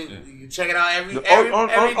 nigga. Yeah. You check it out every day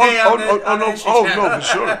on the for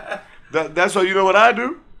sure. That's why you know what I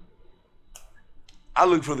do? I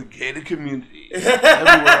look for the gated community everywhere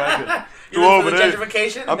I go. You look for the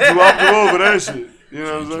gentrification? I'm too over that shit. You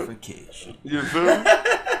know what I'm saying? You feel me?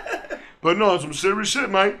 But no, some serious shit,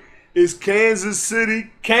 man. It's Kansas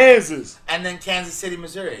City, Kansas. And then Kansas City,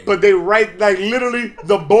 Missouri. But they like literally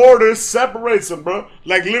the border separates them, bro.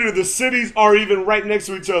 Like literally the cities are even right next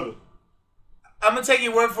to each other. I'm gonna take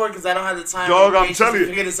your word for it because I don't have the time. Dog, I'm telling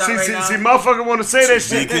you. See, motherfucker want to say that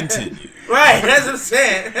shit. Continue. Right, that's what I'm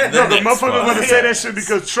saying. No, the motherfucker want to say that shit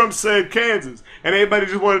because Trump said Kansas, and everybody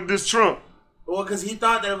just wanted this Trump. Well, because he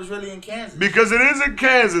thought that it was really in Kansas. Because it is in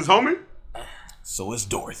Kansas, homie. So it's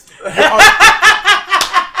Dorothy.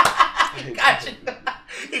 He got you.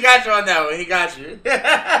 He got you on that one. He got you.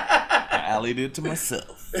 I allied it to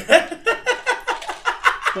myself. You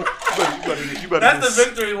better That's the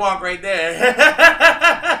victory walk right there.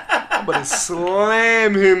 I'm about to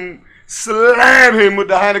slam him with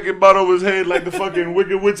the Heineken bottle over his head like the fucking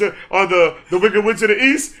Wicked Witch or the Wicked Witch of the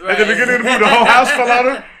East. Right. At the beginning of the movie, the whole house fell out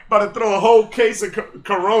of him. About to throw a whole case of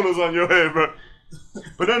Coronas on your head, bro.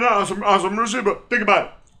 But then on some real shit, bro. Think about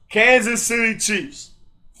it. Kansas City Chiefs.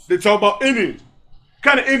 They talk about Indians. What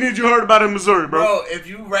kind of Indians you heard about in Missouri, bro? Bro, if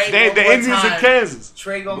you rate the Indians in Kansas.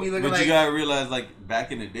 Trey gonna be looking like. But you gotta realize, like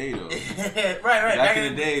back in the day, though. right. Back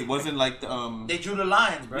in the day, it wasn't like the They drew the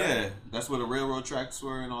lines, bro. Yeah, that's where the railroad tracks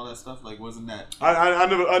were and all that stuff. Like, wasn't that? I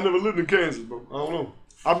never lived in Kansas, bro. I don't know.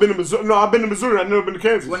 I've been to Missouri. No, I've been to Missouri. I've never been to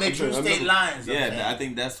Kansas. When they drew state lines. Yeah, I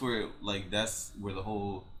think that's where the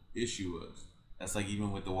whole issue was. That's like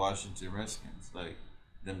even with the Washington Redskins, like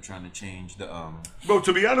them trying to change the Bro,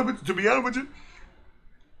 to be honest with you,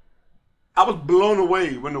 I was blown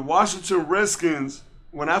away when the Washington Redskins,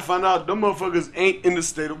 when I found out them motherfuckers ain't in the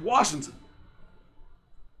state of Washington.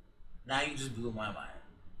 Now you just blew my mind.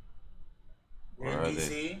 Where In are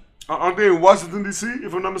D.C.? Aren't they in Washington, D.C.,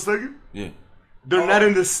 if I'm not mistaken? Yeah. They're not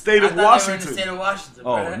in the state of I thought Washington. they were in the state of Washington,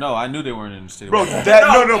 Oh, bro. no, I knew they weren't in the state of Bro, Washington.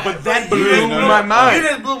 but that You blew didn't my You mind.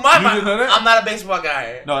 just blew my You mind. didn't know that? I'm not a baseball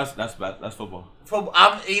guy. No, that's football.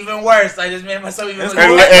 I'm even worse. I just made myself even worse.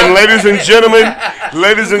 And ladies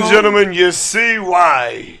and gentlemen, you see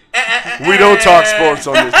why we don't talk sports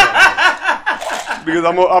on this podcast. Because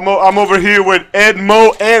I'm over here with Ed,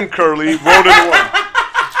 Mo, and Curly rolled into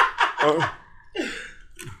one.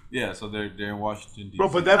 Yeah, so they're in Washington, D.C. Bro,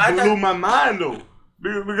 but that blew my mind, though.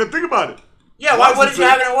 Because think about it. Yeah, why wouldn't you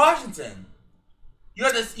have it in Washington? You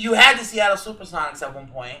had the Seattle Supersonics at one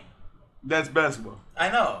point. That's basketball. I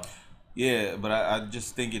know. Yeah, but I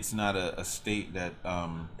just think it's not a state that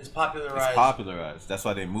It's popularized. it's popularized. That's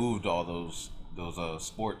why they moved all those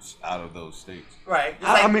sports out of those states. Right. It's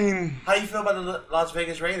I like, mean, how do you feel about the Las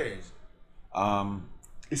Vegas Raiders?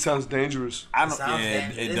 it sounds dangerous. I don't. Sounds Yeah,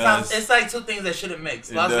 dangerous. it It does. sounds, it's like two things that shouldn't mix.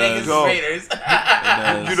 It Las does. Vegas Go. Raiders. It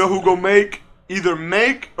does. You know who gonna either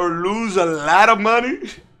make or lose a lot of money?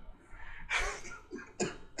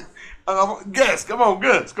 Guess. Come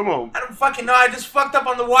on. I don't fucking know. I just fucked up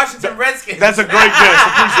on the Washington Redskins. That's a great guess.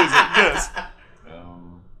 Appreciate it. Guess.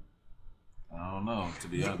 I don't know, to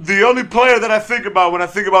be honest. The only player that I think about when I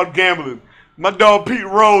think about gambling, my dog Pete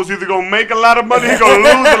Rose, either gonna make a lot of money, he gonna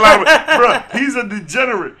lose a lot of money. Bro, he's a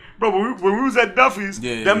degenerate. Bro, when we was at Duffy's,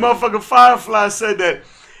 motherfucker Firefly said that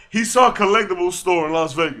he saw a collectibles store in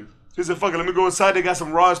Las Vegas. He said, fuck it, let me go inside. They got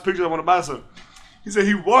some Ross pictures. I want to buy some. He said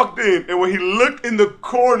he walked in, and when he looked in the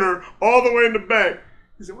corner, all the way in the back,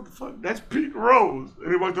 he said, what the fuck? That's Pete Rose.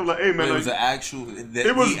 And he walked up like, hey, man. Wait, like, it was an actual...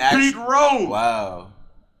 It was Pete Rose. Wow.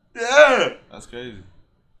 Yeah. That's crazy.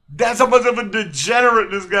 That's how much of a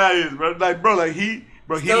degenerate this guy is, bro. He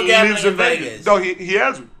Still lives in gambling in Vegas. Vegas. No, he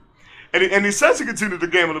has it. And he says he continues to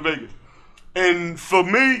gamble in Vegas. And for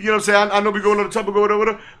me, you know what I'm saying, I know we going on the topic or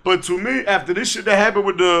whatever, but to me, after this shit that happened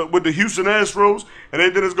with the Houston Astros and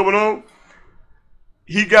everything that's going on,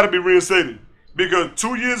 he got to be reinstated. Because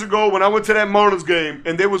 2 years ago, when I went to that Marlins game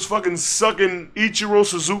and they was fucking sucking Ichiro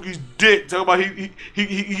Suzuki's dick, talking about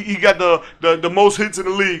he got the most hits in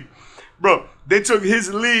the league, bro. They took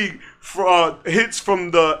his league for hits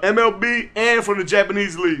from the MLB and from the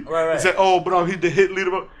Japanese league. Right. They said, oh, bro, he's the hit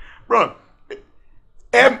leader, bro.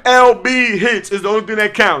 MLB hits is the only thing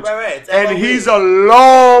that counts. Right. It's And MLB. he's a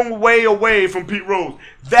long way away from Pete Rose.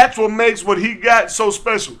 That's what makes what he got so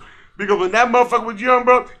special. Because when that motherfucker was young,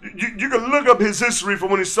 bro, you can look up his history from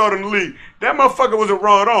when he started in the league. That motherfucker wasn't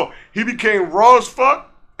raw at all. He became raw as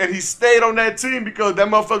fuck, and he stayed on that team because that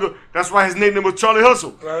motherfucker, that's why his nickname was Charlie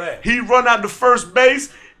Hustle. Right. He run out to first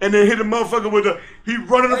base, and then hit the motherfucker with he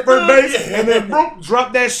run to first base, and then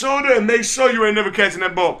drop that shoulder and make sure you ain't never catching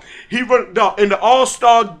that ball. He run, dog, in the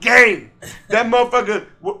All-Star game, that motherfucker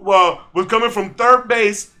was coming from third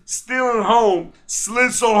base, stealing home,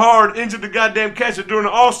 slid so hard, injured the goddamn catcher during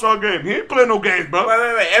the All-Star game. He ain't playing no games, bro.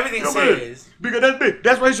 Right. Everything's serious. Because that's big.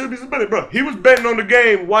 That's why he should be suspended, bro. He was betting on the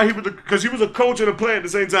game while because he was a coach and a player at the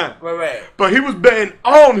same time. Right. But he was betting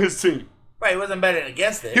on his team. Right, he wasn't betting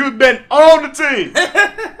against it. He was betting on the team.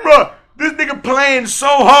 Bro, this nigga playing so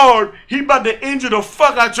hard, he about to injure the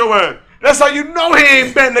fuck out your ass. That's how you know he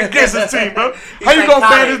ain't betting against his team, bro. How you gonna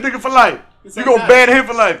ban this nigga for life? You gonna ban him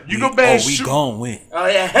for life. You gonna ban we gon' win. Oh,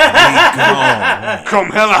 yeah. We gon' win. Come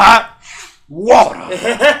hella hot,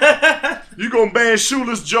 water. You gonna ban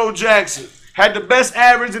shoeless Joe Jackson. Had the best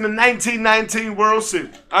average in the 1919 World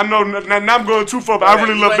Series. I know, now I'm going too far, but I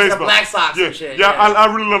really love baseball. Black Sox yeah, and shit. Yeah,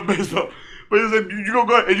 I really love baseball. But you gonna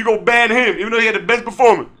go and you gonna ban him, even though he had the best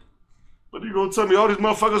performance. But you gonna tell me all these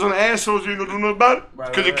motherfuckers on the Astros, you ain't gonna do nothing about it?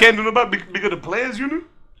 Because you can't do nothing about it because the players union?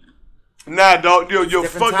 Nah, dog, you're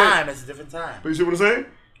fucked up. It's a different time. But you see what I'm saying?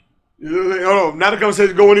 You know what I'm saying? Hold on, now the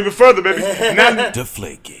conversation's going even further, baby. Now,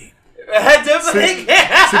 Deflategate. Deflategate.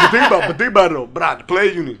 See, but think about it though. But the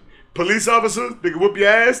player union. Police officers, they can whoop your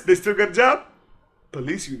ass, they still got a job.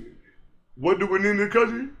 Police union. What do we need in the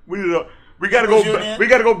country? We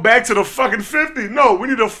gotta go back to the fucking 50s. No, we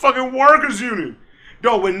need a fucking workers union.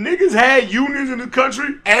 Yo, when niggas had unions in the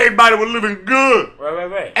country, everybody was living good.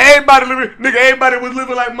 Right. Everybody was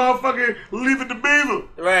living like motherfucking Leave It to Beaver.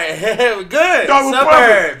 Right. Good. Dog,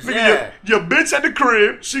 Suburbs. Nigga, Yeah. your bitch at the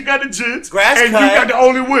crib, she got the jits, Grass and cut. you got the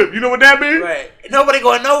only whip. You know what that means? Right. Nobody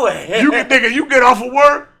going nowhere. You get off of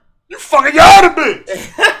work, you fucking your other bitch.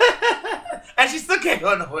 And she still can't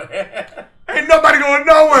go nowhere. Ain't nobody going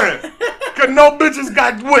nowhere. Cause no bitches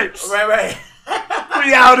got whips. Right.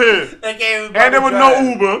 free out here. They gave him And there was no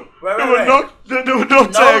Uber. There was no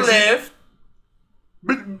taxi.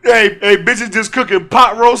 Lyft. Hey, bitches just cooking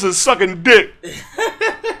pot roast and sucking dick.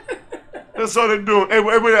 That's all they doing. Hey,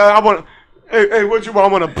 I want. Hey, what you want?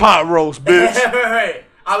 I want a pot roast, bitch. Right.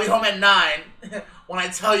 I'll be home at 9 when I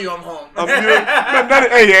tell you I'm home.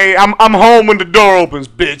 Hey, I'm home when the door opens,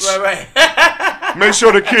 bitch. Right. Make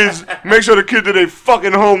sure the kids do their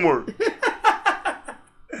fucking homework.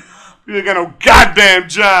 You ain't got no goddamn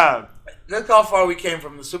job. Look how far we came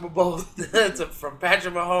from the Super Bowl from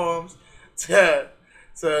Patrick Mahomes to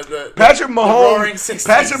the Patrick Mahomes. the roaring 60s.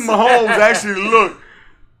 Patrick Mahomes actually looked.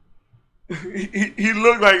 He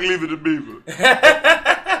looked like Leave It to Beaver.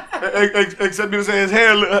 Except you say his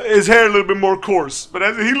hair a little bit more coarse, but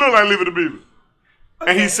he looked like Leave It to Beaver,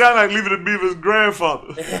 and he sounded like Leave It to Beaver's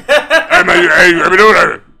grandfather. Hey man, hey, let me do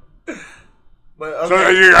that. But okay. So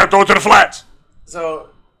you gotta throw it to the flats. So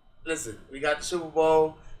listen, we got the Super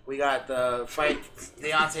Bowl, we got the fight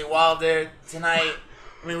Deontay Wilder tonight.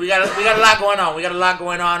 I mean, we got a lot going on. We got a lot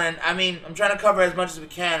going on, and I mean, I'm trying to cover as much as we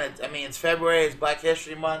can. It's February, it's Black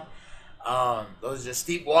History Month. Those are just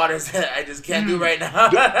steep waters that I just can't do right now.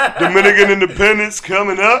 Dominican Independence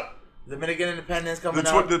coming up. Dominican Independence coming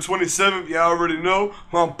up. The 27th, y'all already know.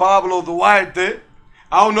 Juan Pablo Duarte.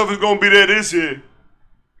 I don't know if it's going to be there this year.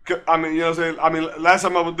 I mean, you know what I'm saying? I mean, last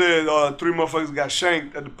time I was there, 3 motherfuckers got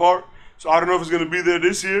shanked at the park. So I don't know if it's going to be there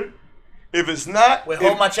this year. If it's not... Wait,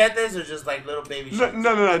 whole machetes or just like little baby shanks?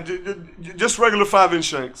 No. Just regular 5-inch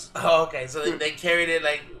shanks. Oh, okay. So they carried it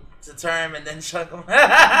like... to term and then chuck them.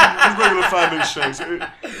 Just regular 5-inch shanks.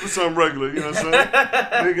 It was something regular, you know what I'm saying?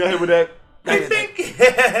 They got hit with that. I think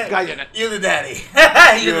you the daddy.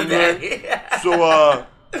 You the daddy. So I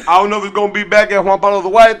don't know if it's gonna be back at Juan Pablo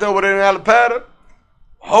Duarte over there in Alapata.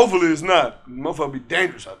 Hopefully it's not. Motherfucker be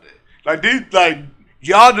dangerous out there.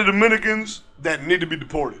 Y'all the Dominicans that need to be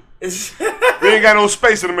deported. We ain't got no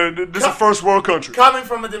space in America. This is a first world country. Coming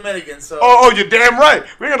from a Dominican, so. Oh, you're damn right.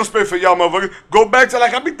 We ain't got no space for y'all motherfuckers. Go back to la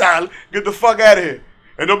capital. Get the fuck out of here.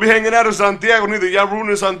 And don't be hanging out in Santiago neither. Y'all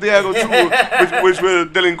ruining Santiago too, which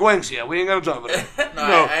with delinquencia. We ain't got to talk about that.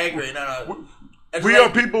 No, I agree. No. We are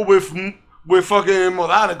people with fucking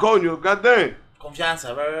modales, coño. Goddamn.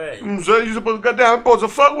 Confianza, right. So you supposed to goddamn supposed to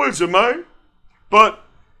fuck with you, man. But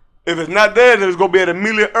if it's not there, then it's gonna be at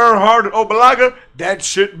Amelia Earhart in Obalaga. That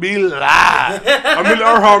should be live. Amelia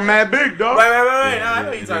Earhart, mad big, dog. Right. No, I know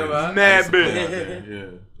what you're talking about. Mad big. Yeah.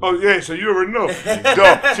 Oh yeah, so you already know.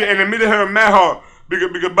 Dog. See, and Amelia Earhart, mad hard.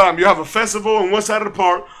 Big bomb. You have a festival on one side of the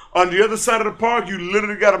park. On the other side of the park, you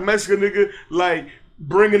literally got a Mexican nigga like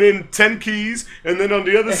bringing in 10 keys, and then on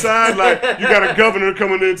the other side, like you got a governor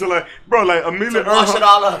coming in to like, bro, like Amelia Earhart. Wash it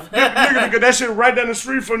all up. nigga, that shit right down the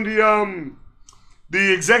street from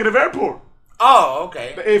the executive airport. Oh,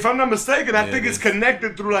 okay. If I'm not mistaken, I think it's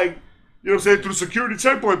connected through like, you know what I'm saying, through security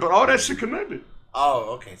checkpoint, but all that shit connected.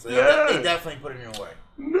 Oh, okay. So they definitely put it in your way.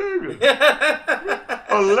 Nigga.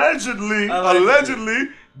 Allegedly,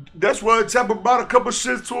 that's where Tampa brought a couple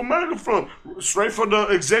shits to America from. Straight from the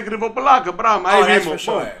executive of Palaka. But that's for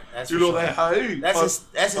sure. That's you for know sure. that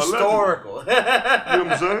That's historical. You know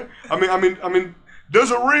what I'm saying? I mean,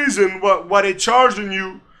 there's a reason why they charging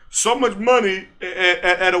you so much money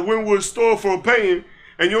at a Wynwood store for a painting,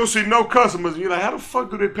 and you don't see no customers. And you're like, how the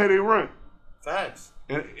fuck do they pay their rent? Facts.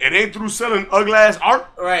 It ain't through selling ugly ass art.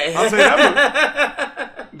 Right. I'll say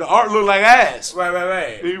that. The art look like ass.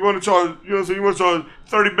 Right. And you want to charge, you know what I'm saying? You want to charge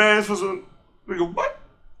 30 bands for some. Nigga, what?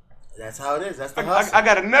 That's how it is. That's the hustle. I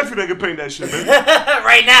got a nephew that can paint that shit, man.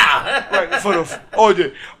 Right now. Right. Yeah.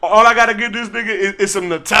 All I gotta give this nigga is some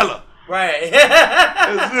Nutella. Right.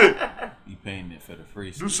 That's it. You painting it for the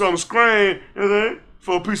free. Do some screen, you know what I'm saying?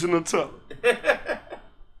 For a piece of Nutella.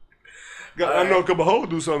 I know a couple hoes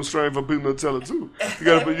do something strange for people Nutella too. You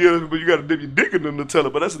gotta dip your dick in the Nutella,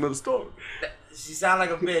 but that's another story. She sound like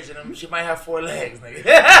a bitch, and she might have 4 legs, nigga.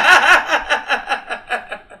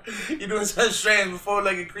 You doing something strange with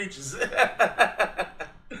 4-legged creatures.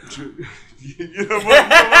 You know what?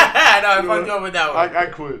 I fucked up with that one. I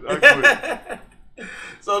quit.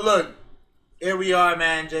 So look, here we are,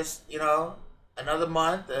 man. Just another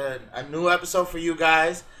month, a new episode for you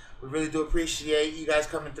guys. We really do appreciate you guys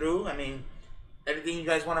coming through. I mean, anything you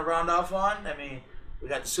guys want to round off on? I mean, we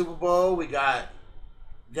got the Super Bowl. We got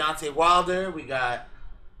Deontay Wilder. We got,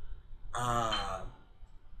 a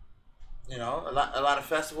lot of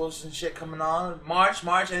festivals and shit coming on. March.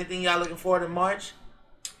 Anything y'all looking forward to March?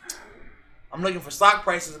 I'm looking for stock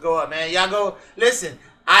prices to go up, man. Y'all go. Listen,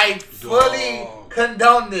 I fully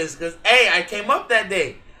condone this because, hey, I came up that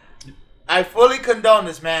day. I fully condone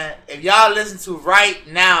this, man. If y'all listen to right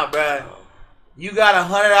now, bruh, You got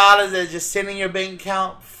 $100 that's just sitting in your bank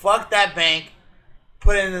account. Fuck that bank.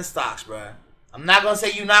 Put it in the stocks, bro. I'm not gonna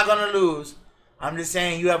say you're not gonna lose. I'm just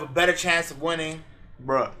saying you have a better chance of winning.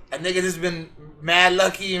 Bruh. A nigga that's been mad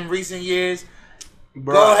lucky in recent years.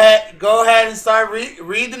 Bruh. Go ahead and start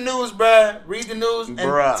read the news, bruh. Read the news and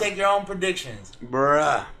Bruh. take your own predictions.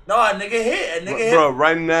 Bruh. No, a nigga hit. Bruh,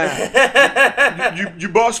 right now. you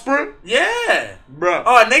bought Sprint? Yeah. Bruh.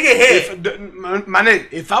 Oh, a nigga hit. My nigga,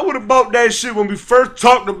 if I would have bought that shit when we first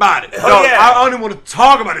talked about it, Oh, dog, yeah. I don't even want to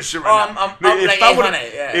talk about this shit right now. I'm Nigga, like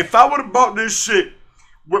 800, yeah. If I would have bought this shit,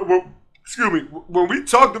 excuse me, when we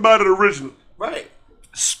talked about it originally, Right.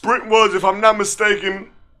 Sprint was, if I'm not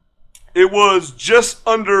mistaken, it was just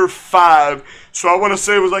under 5. So I want to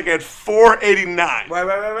say it was like at 489.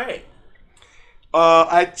 Right.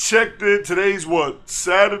 I checked it. Today's what?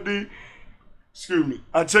 Saturday? Excuse me.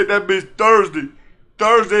 I checked that bitch Thursday.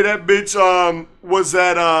 Thursday, that bitch was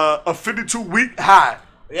at a 52-week high.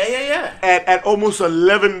 Yeah. At almost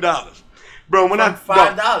 $11. Bro, when From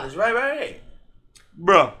 $5. Right.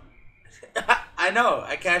 Bro. I know.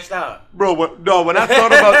 I cashed out. Bro, when I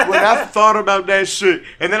thought about that shit,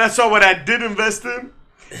 and then I saw what I did invest in,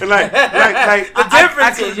 and like The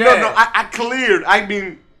difference is, I cleared. I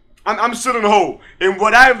mean, I'm still in the hole, and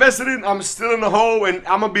what I invested in, I'm still in the hole, and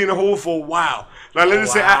I'm gonna be in the hole for a while. Like let's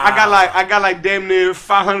just say I got like damn near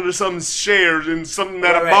 500 or something shares in something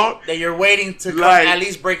that I bought that you're waiting to come at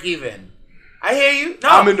least break even. I hear you. No,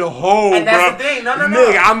 I'm in the hole, and bro. that's the thing. No.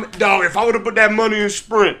 Nigga, if I would have put that money in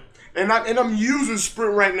Sprint. And I'm using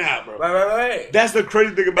Sprint right now, bro. Right. That's the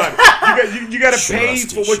crazy thing about it. You got to pay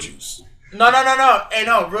for what you. No. Hey,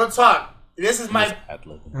 no, real talk. This is my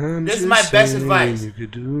best advice.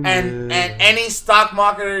 And any stock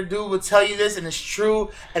marketer dude will tell you this, and it's true.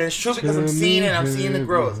 And it's true because I'm seeing it. I'm seeing the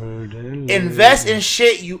growth. Invest in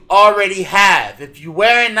shit you already have. If you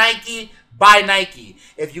wearing Nike, buy Nike.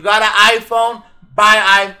 If you got an iPhone,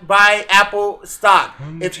 buy Apple stock.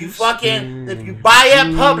 If you buy at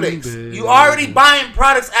Publix, you already buying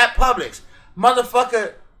products at Publix.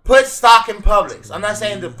 Motherfucker, put stock in Publix. I'm not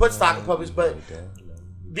saying to put stock in Publix, but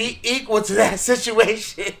be equal to that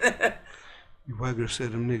situation. You white girl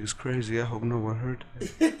said them niggas crazy. I hope no one heard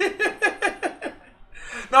that.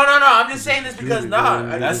 No. I'm just saying this because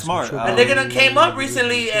that's smart. A nigga done came up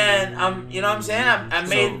recently, and you know what I'm saying. I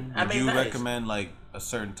made. Would you recommend like a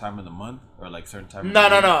certain time of the month or like certain time?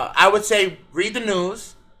 No. I would say read the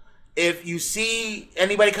news. If you see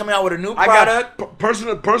anybody coming out with a new product,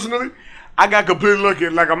 personally, I got completely lucky.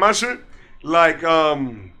 Like on my shit, like I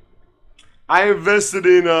invested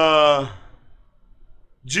in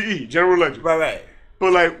GE, General Electric. Right.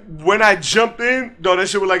 But like when I jumped in, though, that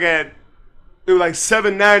shit was like $7.90,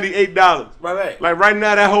 $8. Right. Like right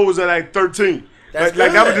now, that hoe was at like 13. That's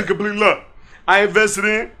like that was good. just complete luck. I invested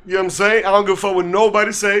in, you know what I'm saying? I don't give a fuck what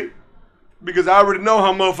nobody say because I already know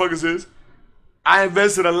how motherfuckers is. I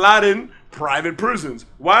invested a lot in private prisons.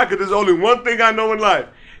 Why? Because there's only one thing I know in life.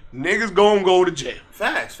 Niggas gonna go to jail.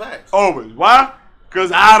 Facts. Always. Why?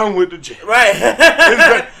 Because I don't went to jail. Right.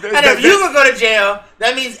 And if you could go to jail,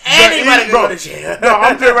 that means anybody can go to jail. No,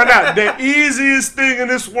 I'm telling you right now, the easiest thing in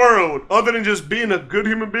this world, other than just being a good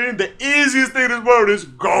human being, the easiest thing in this world is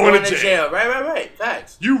going to jail. Right.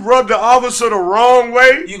 Facts. You rub the officer the wrong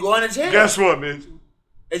way, You going to jail. guess what, bitch?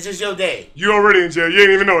 It's just your day. You already in jail. You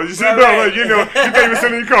ain't even know it. You see, Right. you know, you can't even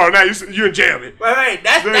sit in your car. Now you in jail, man. Right.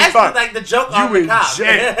 That's like the joke on the cop.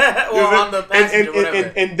 Or on the passenger,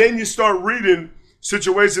 whatever. And then you start reading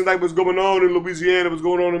situations like what's going on in Louisiana, what's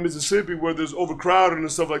going on in Mississippi, where there's overcrowding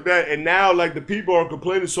and stuff like that. And now, like, the people are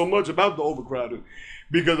complaining so much about the overcrowding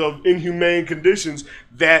because of inhumane conditions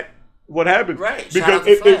that what happens. Right. Because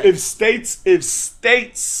if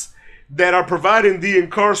states that are providing the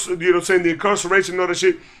incarceration and all that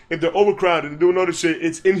shit, if they're overcrowded and doing all this shit,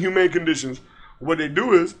 it's inhumane conditions. What they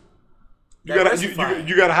do is you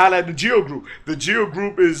gotta highlight the Geo Group. The Geo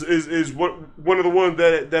Group is one of the ones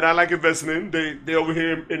that I like investing in. They over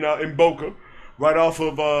here in Boca, right off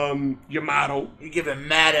of Yamato. You giving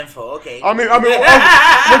mad info, okay? I mean, what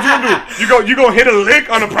you gonna do? You gonna hit a lick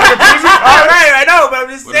on a private prison? Right, I know, but I'm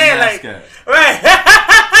just saying, like, right?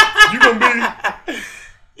 You gonna be.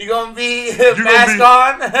 You gonna be mask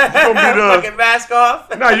on? You gonna be the fucking mask off?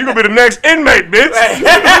 Nah, you gonna be the next inmate, bitch. Right.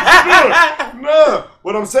 No.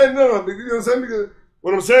 What I'm saying, you know what I'm saying? Because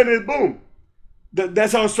what I'm saying is, boom.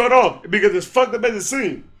 That's how it start off. Because it's fucked up as it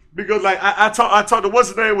seems. Because like I talked to what's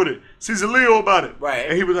his name with it, Cesar Leo about it. Right.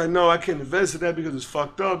 And he was like, no, I can't invest in that because it's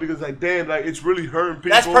fucked up. Because like, damn, like it's really hurting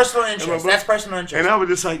people. That's personal interest. That's personal interest. And I was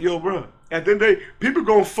just like, yo, bro. At the end of the day, people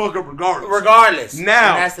gonna fuck up regardless. Regardless.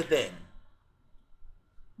 Now, and that's the thing.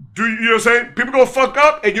 You know what I'm saying? People gonna fuck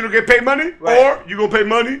up and you don't get paid money, or you gonna pay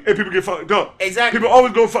money and people get fucked up. Exactly. People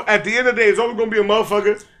always gonna fuck. At the end of the day, it's always gonna be a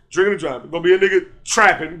motherfucker drinking and driving. Gonna be a nigga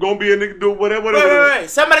trapping. Gonna be a nigga doing whatever. Right.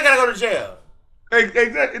 Somebody gotta go to jail.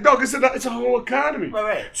 Exactly. Dog, it's a whole economy.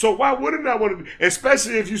 Right. So why wouldn't I want to?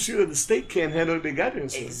 Especially if you see that the state can't handle it, they got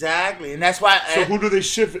it. Exactly, and that's why. So who do they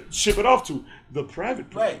ship it off to? The private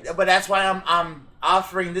place. Right, but that's why I'm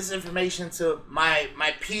offering this information to my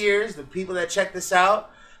peers, the people that check this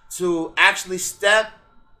out, to actually step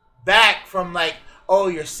back from like, oh,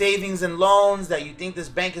 your savings and loans that you think this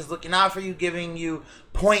bank is looking out for you, giving you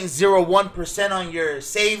 0.01% on your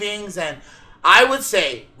savings. And I would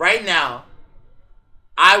say right now,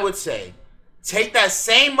 take that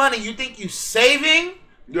same money you think you're saving,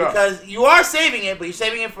 because you are saving it, but you're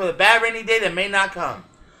saving it for the bad rainy day that may not come.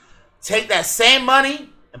 Take that same money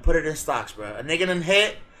and put it in stocks, bro. A nigga done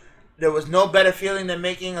hit. There was no better feeling than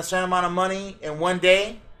making a certain amount of money in one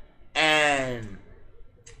day, and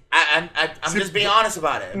I'm just being honest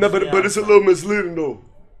about it. No, but it's a little misleading though,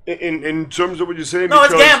 in terms of what you're saying. No,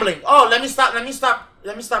 it's gambling. Oh, let me stop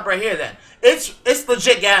right here. Then it's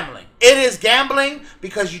legit gambling. It is gambling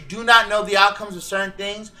because you do not know the outcomes of certain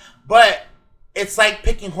things. But it's like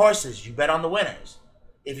picking horses. You bet on the winners.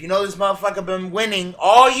 If you know this motherfucker been winning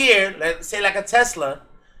all year, let's say like a Tesla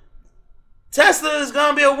is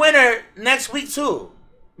gonna be a winner next week too.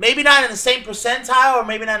 Maybe not in the same percentile, or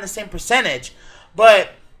maybe not in the same percentage,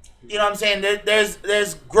 but you know what I'm saying?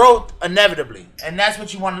 There's growth inevitably, and that's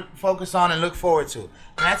what you want to focus on and look forward to. And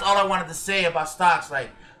that's all I wanted to say about stocks. Like,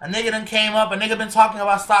 a nigga done came up, a nigga been talking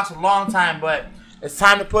about stocks a long time, but it's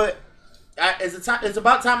time to put. It's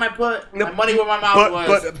about time I put my money where my mouth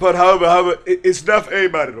was. But however, it's not for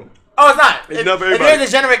everybody though. Oh, it's not. It's not for everybody. If you're a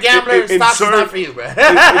degenerate gambler, stocks is not for you, bro.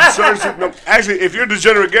 Actually, if you're a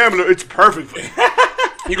degenerate gambler, it's perfect for you.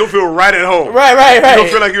 You're going to feel right at home. Right. You're going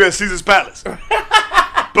to feel like you're at Caesar's Palace.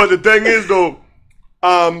 But the thing is, though,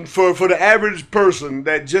 for the average person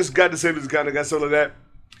that just got the savings account and got some of that,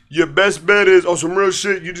 your best bet is, on some real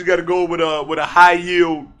shit, you just got to go with a high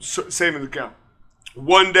yield savings account.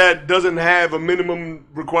 One that doesn't have a minimum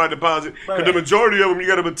required deposit. Because the majority of them, you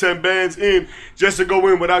got to put 10 bands in just to go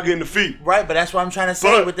in without getting the fee. Right, but that's what I'm trying to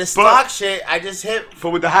say. With this stock shit, I just hit.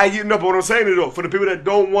 With the high yield, no, but what I'm saying is, though, for the people that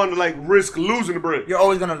don't want to, like, risk losing the bread. You're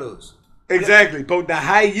always going to lose. Exactly. But the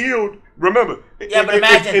high yield, remember. Yeah, but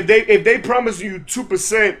imagine. If they promise you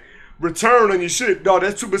 2% return on your shit, dog,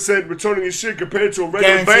 that's 2% return on your shit compared to a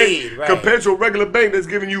regular bank. Right. Compared to a regular bank that's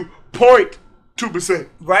giving you 0.2%.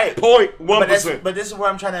 Right. 0.1%. But this is where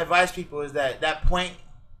I'm trying to advise people is that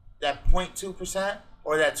 0.2%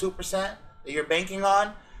 or that 2% that you're banking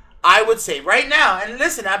on, I would say right now, and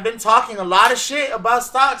listen, I've been talking a lot of shit about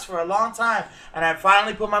stocks for a long time, and I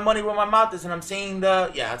finally put my money where my mouth is, and I'm seeing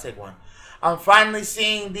I'll take one. I'm finally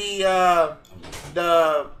seeing the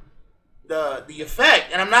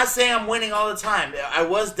effect, and I'm not saying I'm winning all the time. I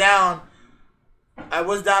was down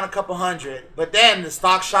a couple hundred, but then the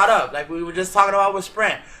stock shot up. Like we were just talking about with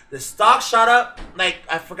Sprint. The stock shot up, like,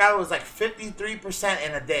 I forgot, it was like 53%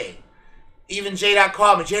 in a day. Even JDot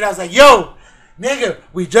called me. JDot was like, yo, nigga,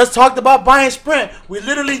 we just talked about buying Sprint. We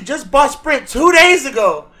literally just bought Sprint 2 days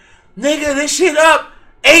ago. Nigga, this shit up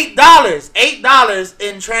 $8. $8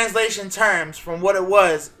 in translation terms from what it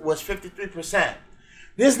was 53%.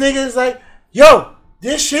 This nigga is like, yo,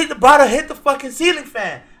 this shit about to hit the fucking ceiling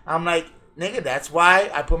fan. I'm like, nigga, that's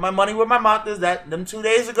why I put my money where my mouth is. Them 2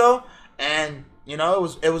 days ago, and you know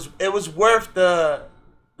it was worth the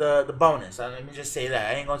bonus. Let me just say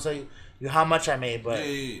that. I ain't gonna tell you how much I made, but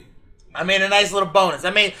I made a nice little bonus. I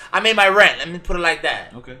made my rent. Let me put it like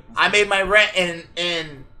that. Okay. I made my rent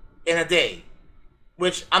in a day,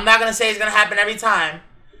 which I'm not gonna say is gonna happen every time,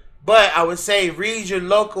 but I would say read your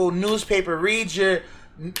local newspaper, read your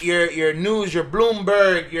news, your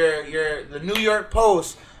Bloomberg, the New York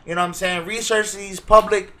Post. You know what I'm saying? Research these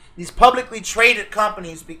publicly traded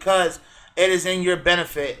companies because it is in your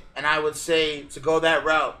benefit. And I would say to go that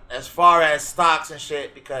route as far as stocks and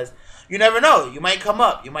shit, because you never know. You might come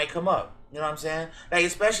up. You know what I'm saying? Like,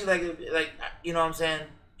 especially like you know what I'm saying?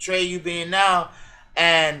 Trey, you being now.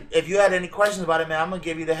 And if you had any questions about it, man, I'm going to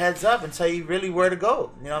give you the heads up and tell you really where to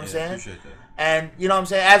go. You know what I'm saying? Appreciate that. And you know what I'm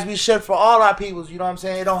saying? As we should for all our peoples, you know what I'm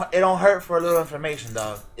saying? It don't hurt for a little information,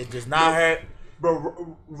 dog. It does not hurt. But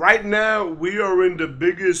right now, we are in the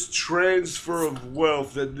biggest transfer of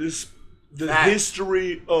wealth that the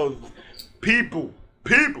history of people,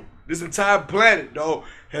 this entire planet, dog,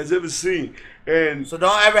 has ever seen. And so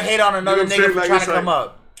don't ever hate on another nigga for trying to come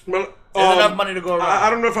up. Well, there's enough money to go around. I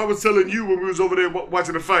don't know if I was telling you when we was over there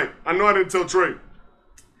watching the fight. I know I didn't tell Trey.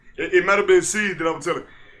 It might have been Seed that I was telling.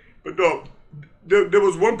 But dog, there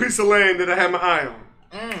was one piece of land that I had my eye on.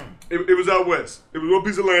 It was out west. It was one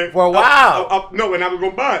piece of land. For a while. No, and I was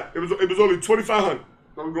going to buy it. It was only $2,500.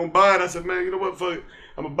 I was going to buy it. I said, man, you know what? Fuck it.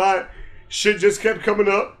 I'm going to buy it. Shit just kept coming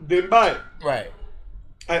up. Didn't buy it. Right.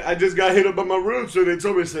 I just got hit up by my realtor. They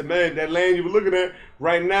told me, they said, man, that land you were looking at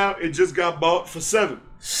right now, it just got bought for $7.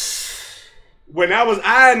 When I was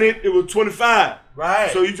eyeing it, it was $25.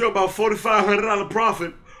 Right. So you talk about $4,500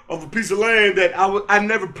 profit of a piece of land that I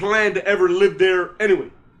never planned to ever live there anyway.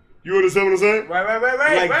 You understand what I'm saying?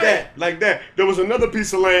 Right. Like that. There was another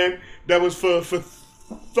piece of land that was for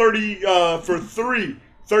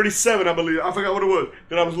 37, I believe. I forgot what it was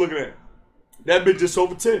that I was looking at. That bitch just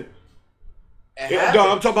over 10.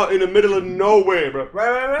 No, I'm talking about in the middle of nowhere, bro.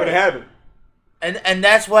 Right. But it happened. And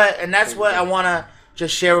that's what I wanna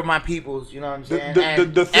just share with my peoples. You know what I'm saying?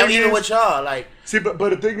 The thing and even is, with y'all, like. See, but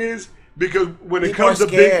the thing is, because when it people comes are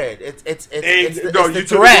to scared. big, it's the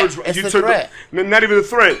threat. It's the threat. Not even the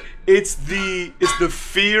threat. It's the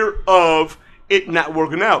fear of it not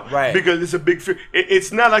working out. Right. Because it's a big fear.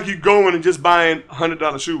 It's not like you going and just buying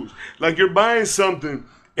 $100 shoes. Like you're buying something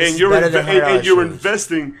and you're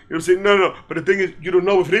investing. You know what I'm saying? No. But the thing is, you don't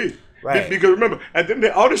know if it is. Right. Because remember, at the end of the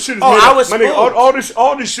day, all this shit is made up. My nigga,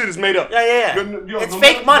 all this shit is made up. Yeah. It's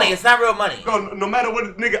fake money. It's not real money. No matter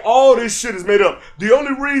what, nigga, all this shit is made up. The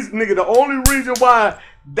only reason why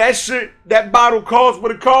that bottle costs what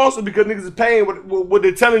it costs is because niggas is paying what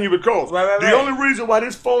they're telling you it costs. Right. The only reason why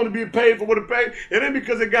this phone is being paid for what it paid, it ain't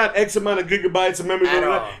because it got X amount of gigabytes of memory.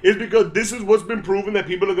 It's because this is what's been proven that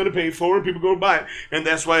people are going to pay for and people are going to buy it. And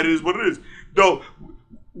that's why it is what it is. Though,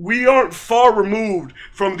 we aren't far removed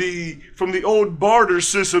from the old barter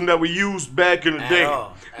system that we used back in the day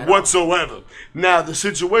whatsoever. Now, the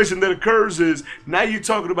situation that occurs is now you're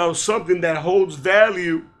talking about something that holds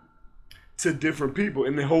value to different people,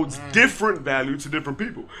 and it holds different value to different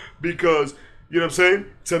people because, you know what I'm saying?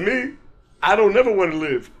 To me, I don't never want to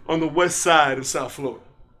live on the west side of South Florida.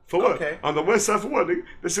 For what? Okay. On the west side for what, nigga?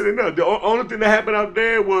 That shit ain't nothing. The only thing that happened out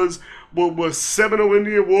there was Seminole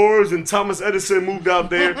Indian Wars, and Thomas Edison moved out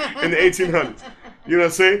there in the 1800s. You know what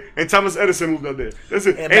I'm saying? And Thomas Edison moved out there. That's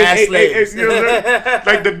it. And mass slaves. You know what I'm saying?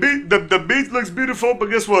 Like the beach looks beautiful, but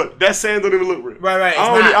guess what? That sand don't even look real. Right.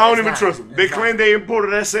 I don't even trust them. They claim they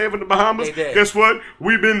imported that sand from the Bahamas. Guess what?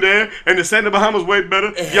 We've been there, and the sand in the Bahamas way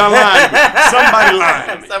better. Y'all lying to me. Somebody lying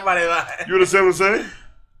to me. Somebody lying. You understand what I'm saying?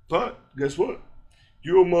 But guess what?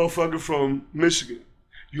 You a motherfucker from Michigan.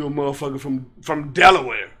 You a motherfucker from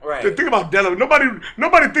Delaware. Right. Think about Delaware.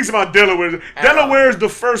 Nobody thinks about Delaware. Delaware is the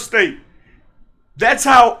first state. That's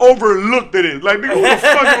how overlooked it is. Like, nigga, who the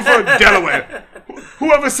fuck is from Delaware?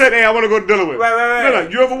 Whoever said, hey, I want to go to Delaware? Right. No.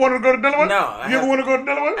 You ever want to go to Delaware? No. You ever want to go to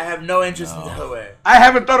Delaware? I have no interest in Delaware. I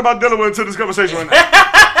haven't thought about Delaware until this conversation right now.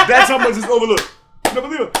 That's how much it's overlooked.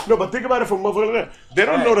 No, but think about it from motherfuckers like that. They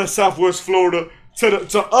don't know that Southwest Florida,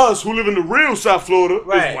 to us who live in the real South Florida,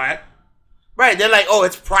 is whack. Right, they're like, oh,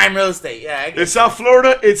 it's prime real estate. Yeah, in South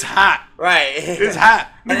Florida, it's hot. Right. It's hot.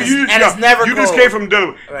 And it's never You cold. just came from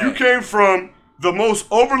Delaware. Right. You came from the most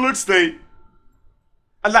overlooked state.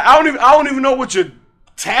 I don't even know what your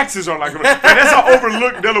taxes are like. That's how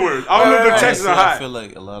overlooked Delaware is. I don't know if the taxes are high. I feel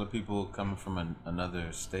like a lot of people coming from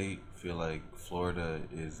another state feel like Florida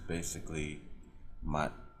is basically my...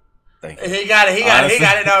 Thank you. He got it.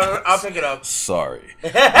 I'll pick it up. Sorry.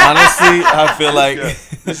 Honestly, I feel like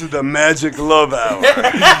this is the magic love hour.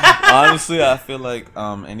 Honestly, I feel like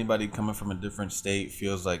anybody coming from a different state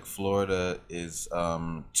feels like Florida is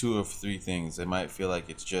 2 of 3 things. They might feel like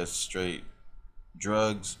it's just straight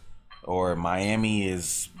drugs, or Miami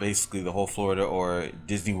is basically the whole Florida, or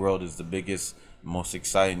Disney World is the biggest, most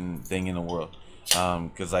exciting thing in the world.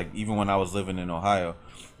 Because like even when I was living in Ohio,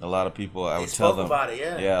 a lot of people I would tell them about it,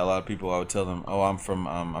 a lot of people I would tell them, oh, I'm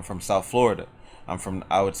from South Florida.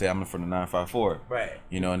 I would say I'm from the 954. Right.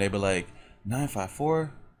 You know, and they'd be like,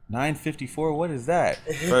 954? 954? What is that?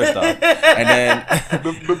 First off. And then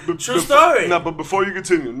true story. No, but before you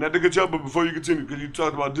continue, not to get you up, but before you continue, because you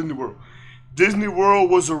talked about Disney World. Disney World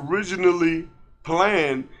was originally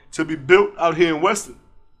planned to be built out here in Weston.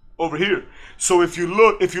 Over here. So if you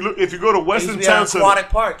go to Weston Town Center, aquatic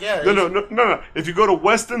park, yeah. No. If you go to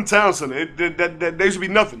Weston Town Center, there used to be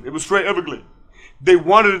nothing. It was straight Everglades. They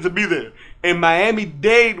wanted it to be there, and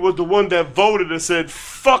Miami-Dade was the one that voted and said,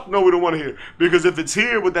 "Fuck no, we don't want it here." Because if it's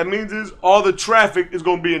here, what that means is all the traffic is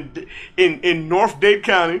going to be in North Dade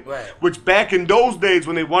County, right. Which back in those days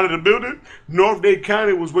when they wanted to build it, North Dade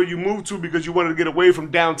County was where you moved to because you wanted to get away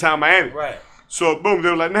from downtown Miami. Right. So boom,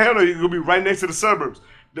 they were like, "No, hell no, you're gonna be right next to the suburbs."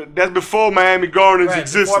 That's before Miami Gardens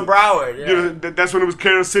existed. Before Broward, yeah. You know, that's when it was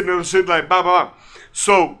Carol City and shit like blah, blah,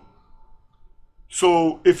 blah.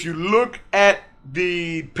 So if you look at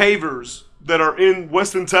the pavers that are in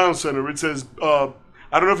Weston Town Center. It says, I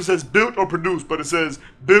don't know if it says built or produced, but it says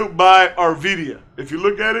built by Arvidia. If you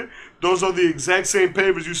look at it, those are the exact same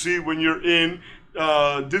pavers you see when you're in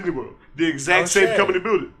Disney World. The exact same company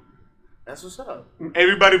built it. That's what's up.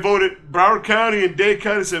 Everybody voted. Broward County and Dade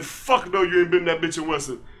County said, "Fuck no, you ain't been that bitch in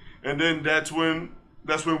Weston." And then that's when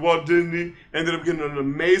Walt Disney ended up getting an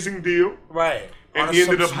amazing deal. Right. And he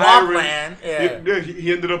ended up hiring.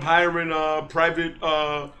 He ended up hiring private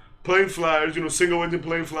plane flyers, single engine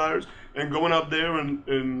plane flyers, and going out there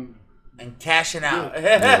and cashing out.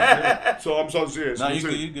 Yeah. So I'm so serious. No,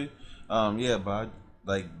 you good.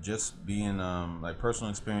 But just being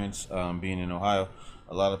personal experience, being in Ohio,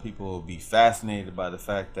 a lot of people will be fascinated by the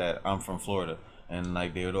fact that I'm from Florida, and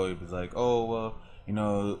they would always be like, "Oh, well,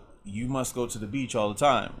 you must go to the beach all the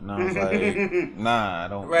time." And I was like, "Nah, I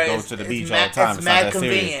don't go to the beach all the time. It's not that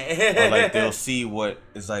serious." Or they'll see what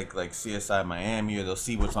is like CSI Miami, or they'll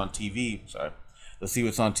see what's on TV. They'll see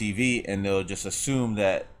what's on TV, and they'll just assume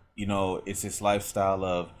that it's this lifestyle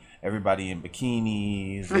of everybody in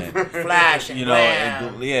bikinis and flash and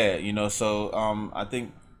glam. So I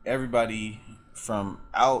think everybody from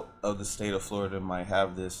out of the state of Florida might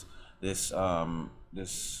have this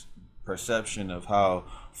perception of how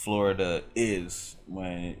Florida is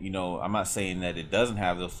when I'm not saying that it doesn't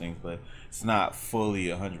have those things, but it's not fully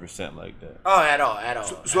 100% like that. Oh, at all.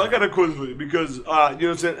 So I got a question for you because you know what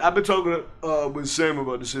I'm saying, I've been talking with Sam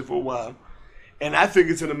about this shit for a while, and I think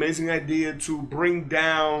it's an amazing idea to bring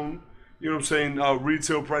down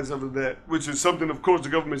retail prices of that, which is something of course the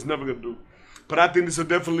government's never gonna do. But I think this will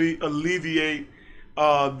definitely alleviate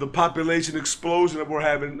the population explosion that we're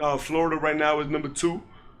having. Florida right now is number 2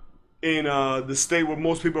 in the state where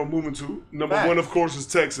most people are moving to. Number 1, of course, is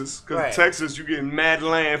Texas. Because Texas, you're getting mad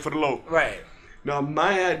land for the low. Right. Now,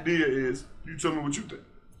 my idea is, you tell me what you think.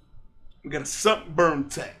 We got a sunburn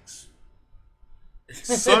tax.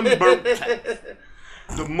 Sunburn tax.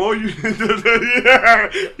 The more you, just sound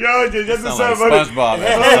like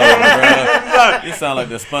SpongeBob. You sound like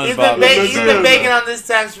the SpongeBob. He's been making on this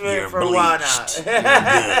tax for a while now.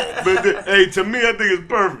 But to me, I think it's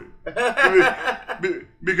perfect.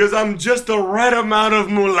 Because I'm just the right amount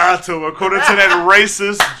of mulatto, according to that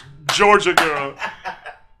racist Georgia girl,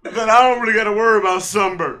 that I don't really got to worry about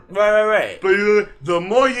sunburn. Right. But the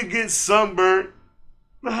more you get sunburned,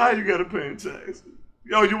 the higher you got to pay in taxes.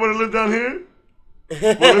 Yo, you want to live down here?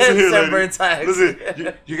 Well, listen here, sunburn tax.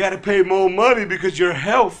 Listen, you got to pay more money because your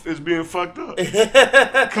health is being fucked up.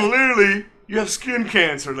 Clearly, you have skin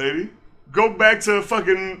cancer, lady. Go back to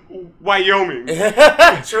fucking Wyoming.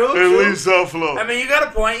 True. And leave South Florida. I mean, you got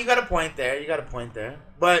a point there.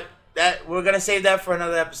 But we're gonna save that for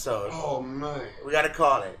another episode. Oh man, we gotta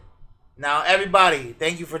call it. Now, everybody,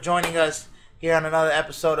 thank you for joining us here on another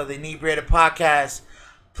episode of the Inebriated Podcast.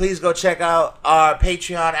 Please go check out our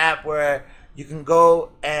Patreon app where you can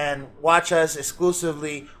go and watch us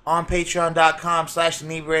exclusively on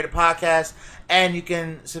patreon.com/Inebriated Podcast, and you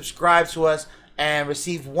can subscribe to us and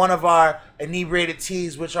receive one of our inebriated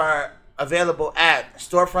teas, which are available at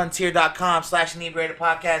storefrontier.com/Inebriated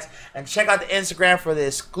Podcast, and check out the Instagram for the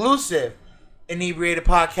exclusive Inebriated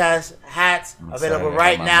Podcast hats available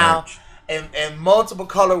right now in multiple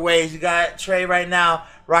colorways. You got Trey right now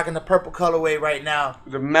rocking the purple colorway right now.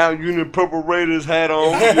 The Mount Union Purple Raiders hat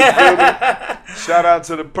on. You feel me? Shout out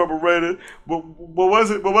to the Purple Raiders. What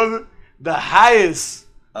was it? The highest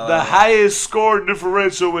score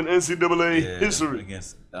differential in NCAA history.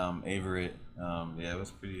 Against Avery. It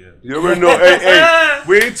was pretty good. You already know. hey,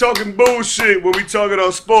 we ain't talking bullshit when we talking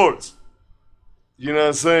about sports. You know what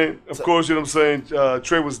I'm saying? Of course, you know what I'm saying?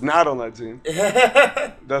 Trey was not on that team.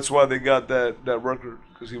 That's why they got that record,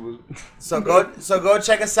 because he was. So go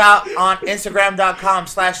check us out on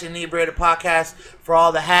Instagram.com/Inebriated Podcast for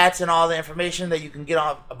all the hats and all the information that you can get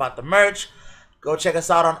on about the merch. Go check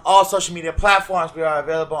us out on all social media platforms. We are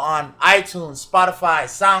available on iTunes, Spotify,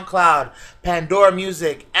 SoundCloud, Pandora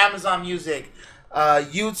Music, Amazon Music,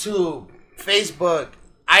 YouTube, Facebook,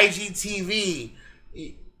 IGTV.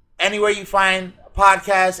 Anywhere you find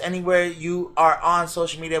podcasts, anywhere you are on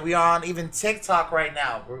social media. We are on even TikTok right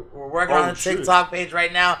now. We're working on a TikTok page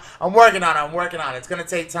right now. I'm working on it. It's going to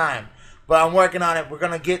take time, but I'm working on it. We're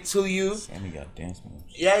going to get to you. Sammy got dance moves.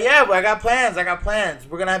 Yeah, but I got plans.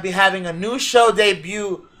 We're going to be having a new show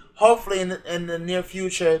debut, hopefully in the near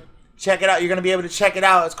future. Check it out. You're going to be able to check it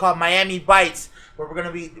out. It's called Miami Bites, where we're going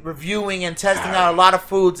to be reviewing and testing out a lot of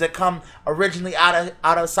foods that come originally out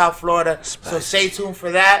of South Florida. So stay tuned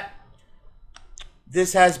for that.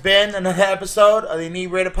 This has been another episode of the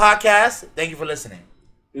Inebriated Podcast. Thank you for listening.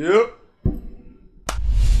 Yep.